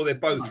bit more? They're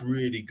both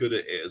really good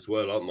at it as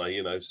well, aren't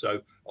they?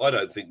 So I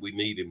don't think we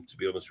need him, to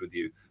be honest with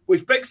you.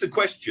 Which begs the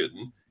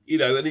question,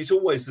 and it's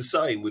always the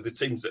same with the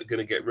teams that are going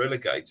to get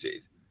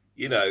relegated.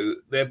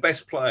 Their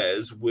best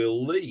players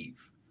will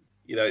leave.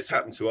 It's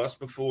happened to us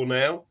before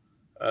now.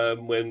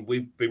 When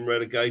we've been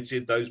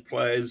relegated, those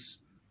players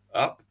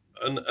up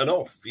and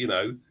off.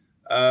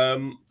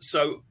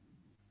 So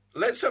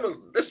let's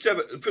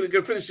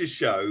finish this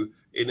show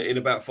in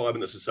about 5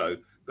 minutes or so.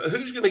 But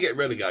who's going to get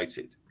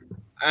relegated?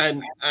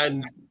 And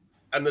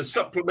the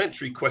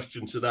supplementary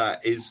question to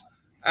that is,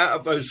 out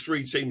of those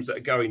 3 teams that are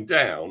going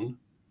down,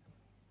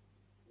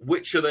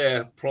 which of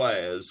their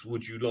players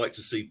would you like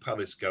to see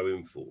Palace go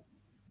in for?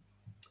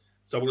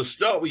 So I'm going to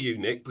start with you,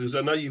 Nick, because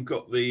I know you've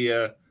got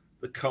the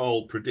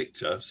Carl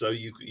predictor, so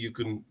you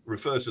can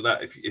refer to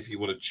that if you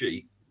want to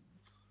cheat.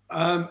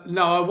 No,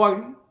 I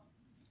won't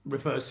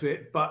refer to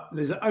it, but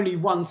there's only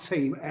one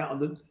team out of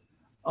the.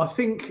 I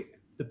think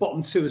the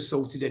bottom 2 are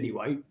sorted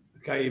anyway.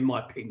 Okay, in my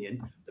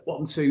opinion, the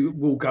bottom 2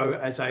 will go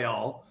as they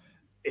are.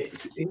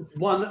 It's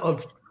one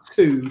of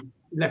 2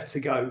 left to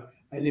go,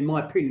 and in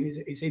my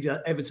opinion, it's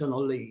either Everton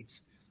or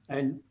Leeds.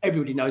 and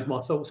everybody knows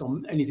my thoughts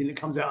on anything that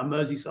comes out of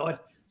Merseyside.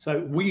 So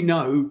we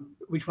know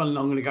which one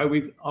I'm going to go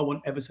with. I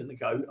want Everton to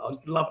go.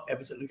 I'd love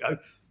Everton to go.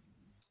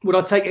 Would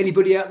I take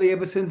anybody out of the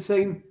Everton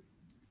team?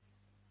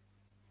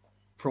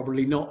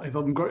 Probably not. If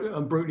I'm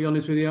brutally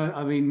honest with you,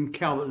 I mean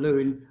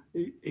Calvert-Lewin.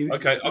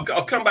 Okay,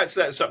 I'll come back to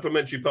that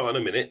supplementary part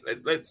in a minute.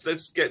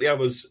 Let's get the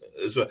others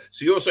as well.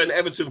 So you're saying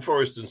Everton,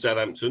 Forest, and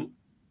Southampton.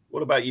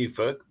 What about you,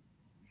 Ferg?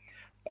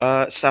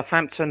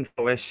 Southampton,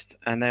 Forest,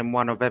 and then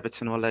one of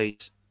Everton or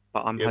Leeds.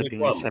 But I'm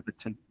hoping it's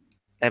Everton.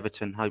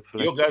 Everton,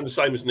 hopefully. You're going the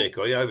same as Nick,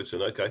 are you?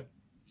 Everton, okay.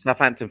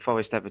 Southampton,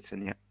 Forest,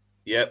 Everton, yeah.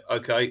 Yep,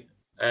 okay.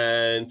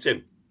 And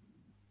Tim?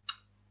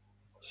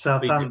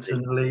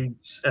 Southampton,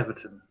 Leeds,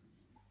 Everton.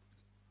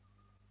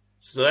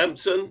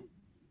 Southampton,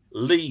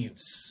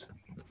 Leeds.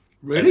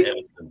 Really?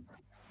 Everton.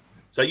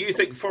 So you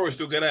think Forest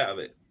will get out of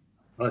it?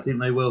 I think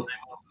they will.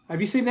 Have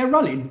you seen their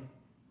running?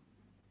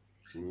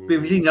 But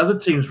have you seen other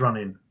teams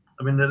running?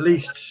 I mean, at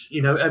least,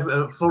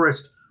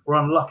 Forest were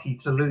unlucky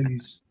to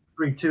lose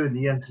 3-2 in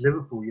the end to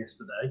Liverpool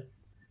yesterday.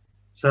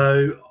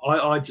 So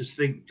I just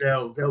think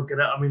they'll get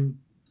out. I mean,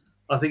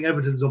 I think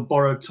Everton's on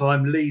borrowed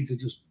time. Leeds are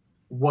just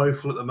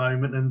woeful at the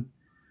moment, and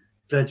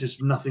they're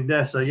just nothing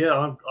there. So yeah,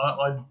 I'm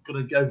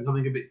going to go for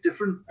something a bit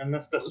different, and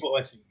that's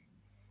what I think.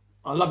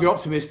 I love your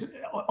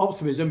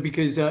optimism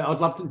because I'd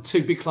love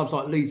two big clubs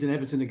like Leeds and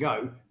Everton to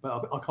go,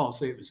 but I can't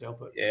see it myself.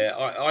 But yeah,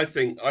 I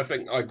think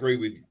I agree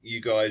with you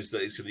guys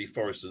that it's going to be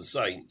Forest and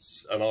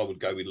Saints, and I would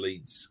go with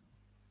Leeds.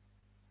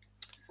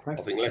 I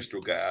think Leicester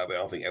will get out of it.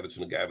 I think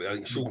Everton will get out of it. I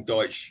think Sean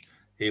Dyche,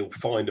 he'll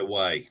find a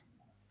way.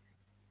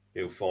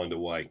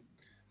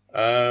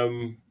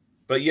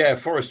 But yeah,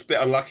 Forest a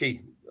bit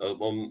unlucky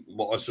on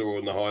what I saw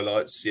on the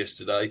highlights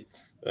yesterday.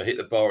 Hit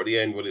the bar at the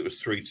end when it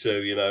was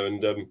 3-2,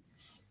 and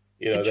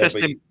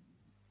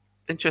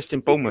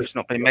Interesting. Bournemouth's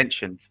not been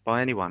mentioned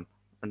by anyone,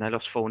 and they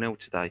lost 4-0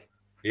 today.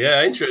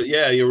 Yeah, interesting.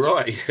 Yeah, you're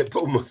right.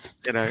 Bournemouth,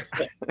 and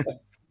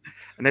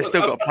they've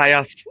still got to play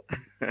us.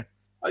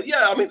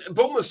 Yeah, I mean,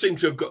 Bournemouth seem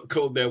to have got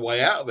called their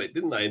way out of it,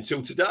 didn't they?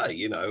 Until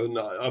today, and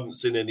I haven't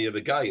seen any of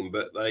the game,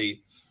 but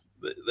they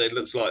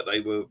looks like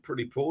they were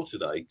pretty poor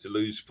today to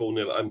lose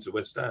 4-0 at home to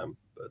West Ham.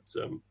 But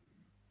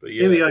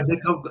yeah. Here we go, Nick.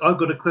 I've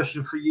got a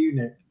question for you,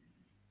 Nick.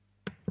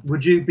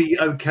 Would you be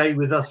okay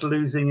with us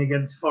losing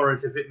against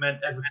Forest if it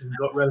meant Everton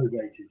got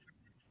relegated?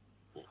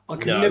 I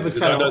can never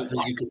say. I don't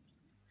think you can.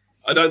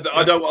 I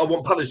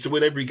want Palace to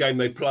win every game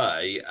they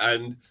play,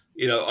 and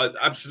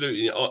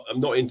I'm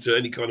not into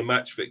any kind of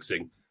match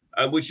fixing,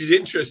 which is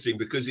interesting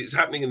because it's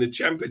happening in the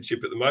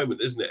Championship at the moment,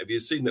 isn't it? Have you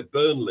seen that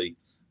Burnley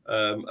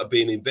are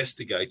being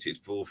investigated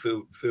for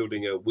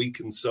fielding a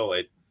weakened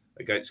side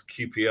against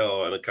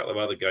QPR and a couple of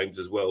other games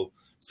as well?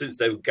 Since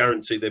they were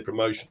guaranteed their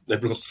promotion,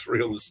 they've lost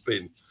 3 on the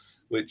spin,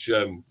 which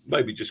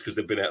maybe just because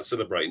they've been out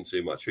celebrating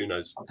too much, who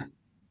knows?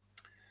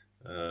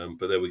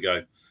 But there we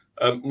go.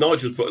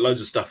 Nigel's put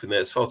loads of stuff in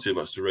there. It's far too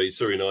much to read.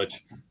 Sorry, Nigel.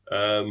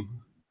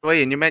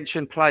 Ian, you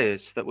mentioned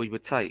players that we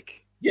would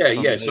take.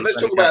 Yeah. So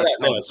let's talk about that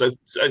now.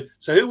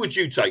 So who would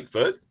you take,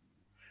 Ferg?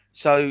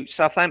 So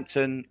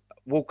Southampton,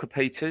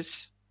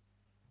 Walker-Peters,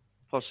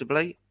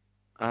 possibly.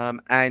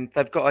 And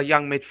they've got a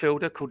young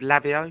midfielder called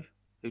Lavio,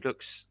 who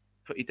looks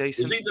pretty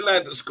decent. Was he the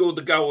lad that scored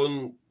the goal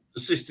and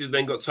assisted,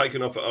 then got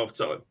taken off at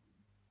half-time?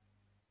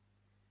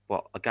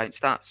 What,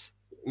 against us?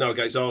 No,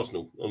 against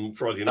Arsenal on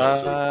Friday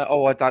night.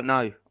 I don't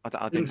know.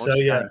 I think so,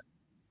 yeah.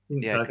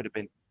 It could have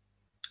been.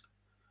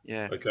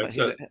 Yeah. Okay,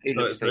 he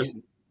looks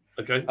decent.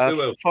 Okay,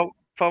 who else?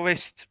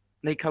 Forest,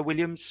 Nico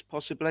Williams,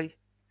 possibly.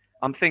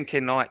 I'm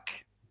thinking like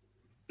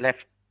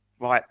left,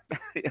 right.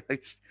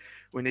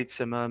 We need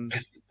some...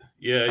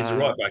 yeah, he's a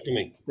right back,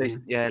 isn't he?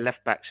 Yeah,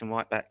 left backs and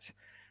right backs.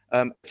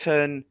 I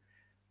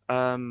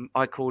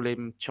call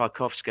him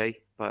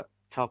Tchaikovsky, but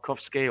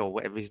Tarkovsky or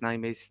whatever his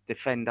name is,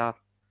 defender.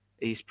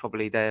 He's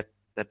probably their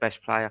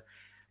best player.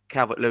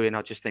 Calvert-Lewin,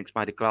 I just think's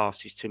made of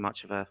glass. He's too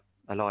much of a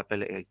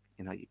liability.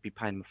 You'd be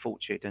paying him a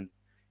fortune and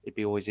he'd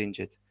be always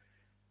injured.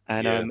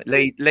 And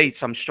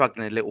Leeds, I'm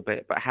struggling a little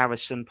bit, but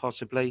Harrison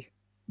possibly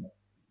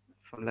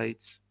from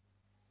Leeds.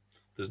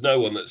 There's no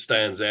one that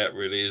stands out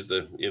really, is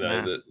there?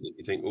 That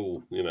you think,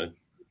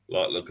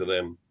 look at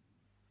them.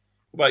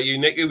 What about you,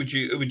 Nick? Who would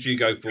you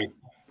go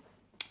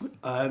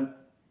for?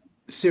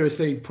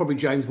 Seriously, probably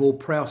James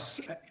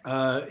Ward-Prowse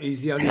is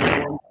the only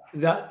one.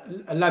 That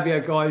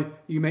Lavia guy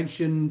you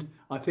mentioned,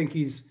 I think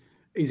he's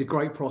a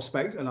great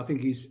prospect, and I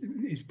think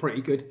he's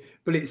pretty good.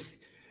 But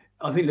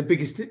I think the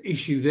biggest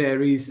issue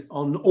there is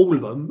on all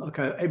of them.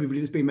 Okay,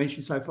 everybody that's been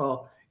mentioned so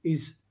far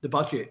is the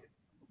budget.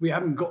 We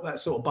haven't got that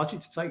sort of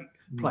budget to take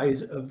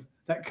players of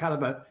that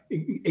caliber,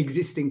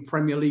 existing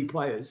Premier League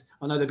players.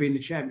 I know they'll be in the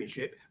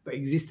Championship, but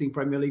existing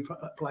Premier League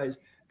players,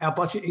 our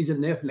budget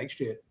isn't there for next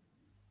year.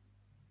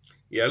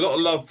 Yeah, a lot of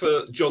love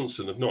for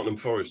Johnson of Nottingham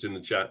Forest in the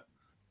chat.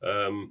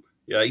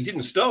 Yeah, he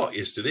didn't start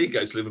yesterday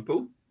against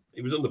Liverpool.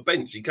 He was on the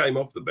bench. He came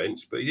off the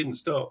bench, but he didn't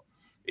start.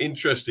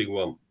 Interesting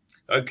one.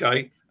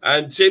 Okay.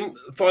 And Tim,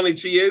 finally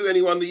to you,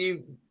 anyone that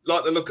you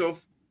like the look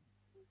of?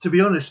 To be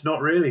honest,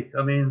 not really.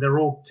 I mean, they're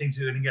all teams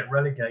who are going to get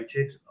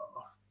relegated.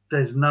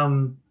 There's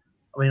none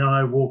I mean,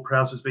 I know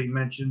Ward-Prowse has been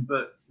mentioned,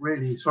 but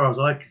really, as far as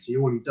I can see,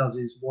 all he does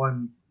is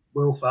wind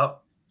Wilf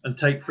up and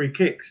take free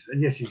kicks.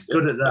 And yes, he's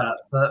good at that,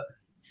 but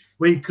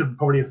we could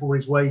probably afford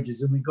his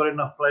wages, and we've got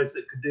enough players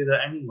that could do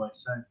that anyway.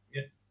 So,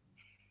 yeah.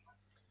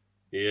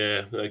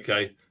 Yeah,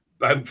 okay.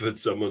 Bamford,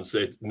 someone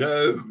said,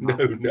 no.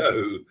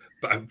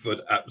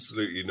 Bamford,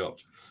 absolutely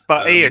not.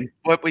 But Ian,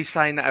 weren't we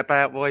saying that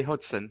about Roy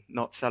Hodgson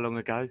not so long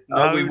ago?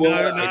 No, we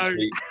were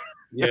actually.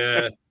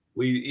 Yeah,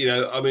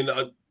 I mean,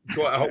 I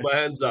quite hold my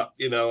hands up.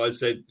 I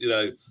said,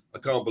 I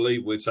can't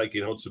believe we're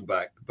taking Hodgson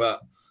back.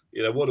 But,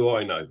 what do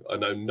I know? I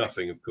know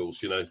nothing, of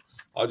course.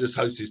 I just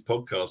host his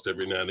podcast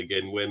every now and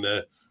again when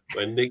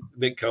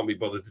Nick can't be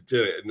bothered to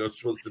do it and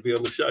just wants to be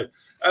on the show.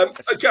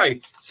 Okay,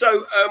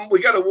 so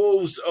we go to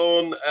Wolves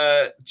on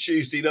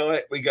Tuesday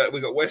night. We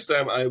got West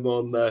Ham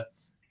home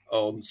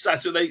on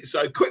Saturday.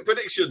 So quick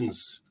prediction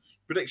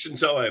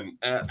time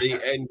at the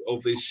end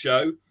of this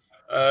show.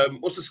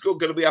 What's the score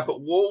going to be up at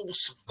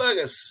Wolves?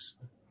 Fergus?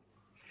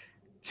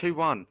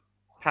 2-1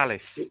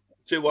 Palace.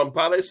 2-1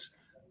 Palace.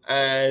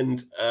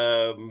 And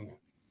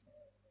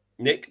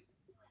Nick?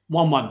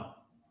 1-1.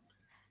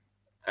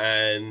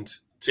 And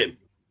Tim?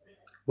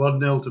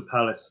 1-0 to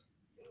Palace.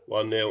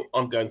 1-0.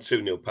 I'm going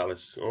 2-0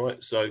 Palace. All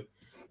right. So,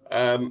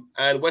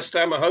 and West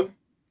Ham at home?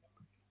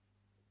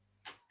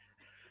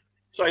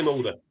 Same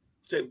order.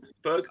 Tim,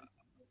 Ferg?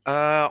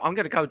 I'm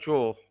going to go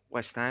draw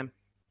West Ham.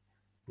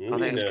 I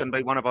think it's going to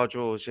be one of our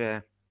draws,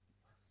 yeah.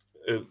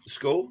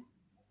 Score?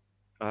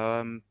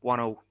 1-0.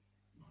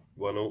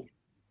 1-0.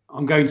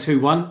 I'm going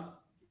 2-1.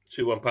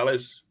 2-1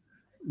 Palace.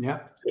 Yeah.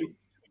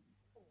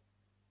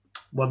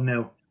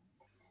 1-0.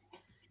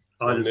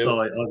 Either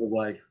side, either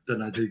way. Don't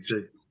know who to.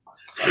 You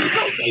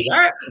can't say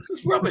that.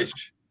 That's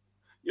rubbish.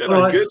 You're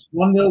no good.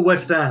 1-0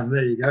 West Ham.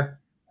 There you go.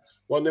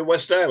 1-0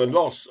 West Ham and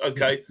loss.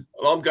 Okay.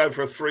 Well, I'm going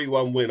for a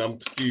 3-1 win. I'm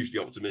hugely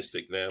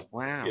optimistic now.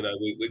 Wow.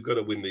 We've got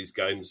to win these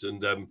games,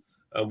 and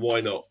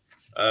why not?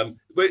 So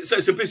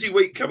it's a busy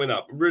week coming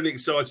up. Really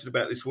excited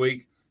about this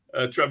week.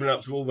 Travelling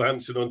up to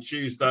Wolverhampton on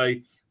Tuesday.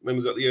 And then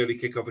we've got the early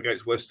kickoff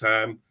against West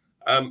Ham.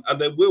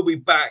 And then we'll be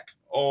back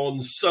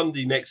on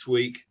Sunday next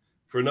week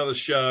for another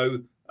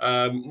show.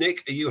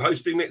 Nick, are you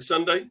hosting next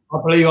Sunday?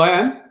 I believe I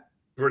am.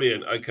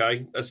 Brilliant.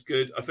 Okay, that's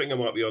good. I think I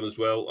might be on as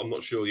well. I'm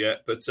not sure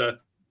yet. But there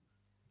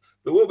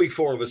will be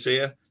 4 of us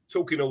here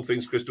talking all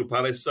things Crystal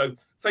Palace. So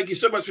thank you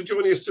so much for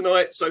joining us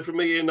tonight. So from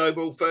me, Ian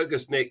Noble,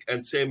 Fergus, Nick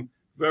and Tim,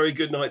 very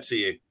good night to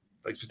you.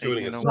 Thanks for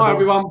joining us. Bye,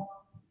 everyone.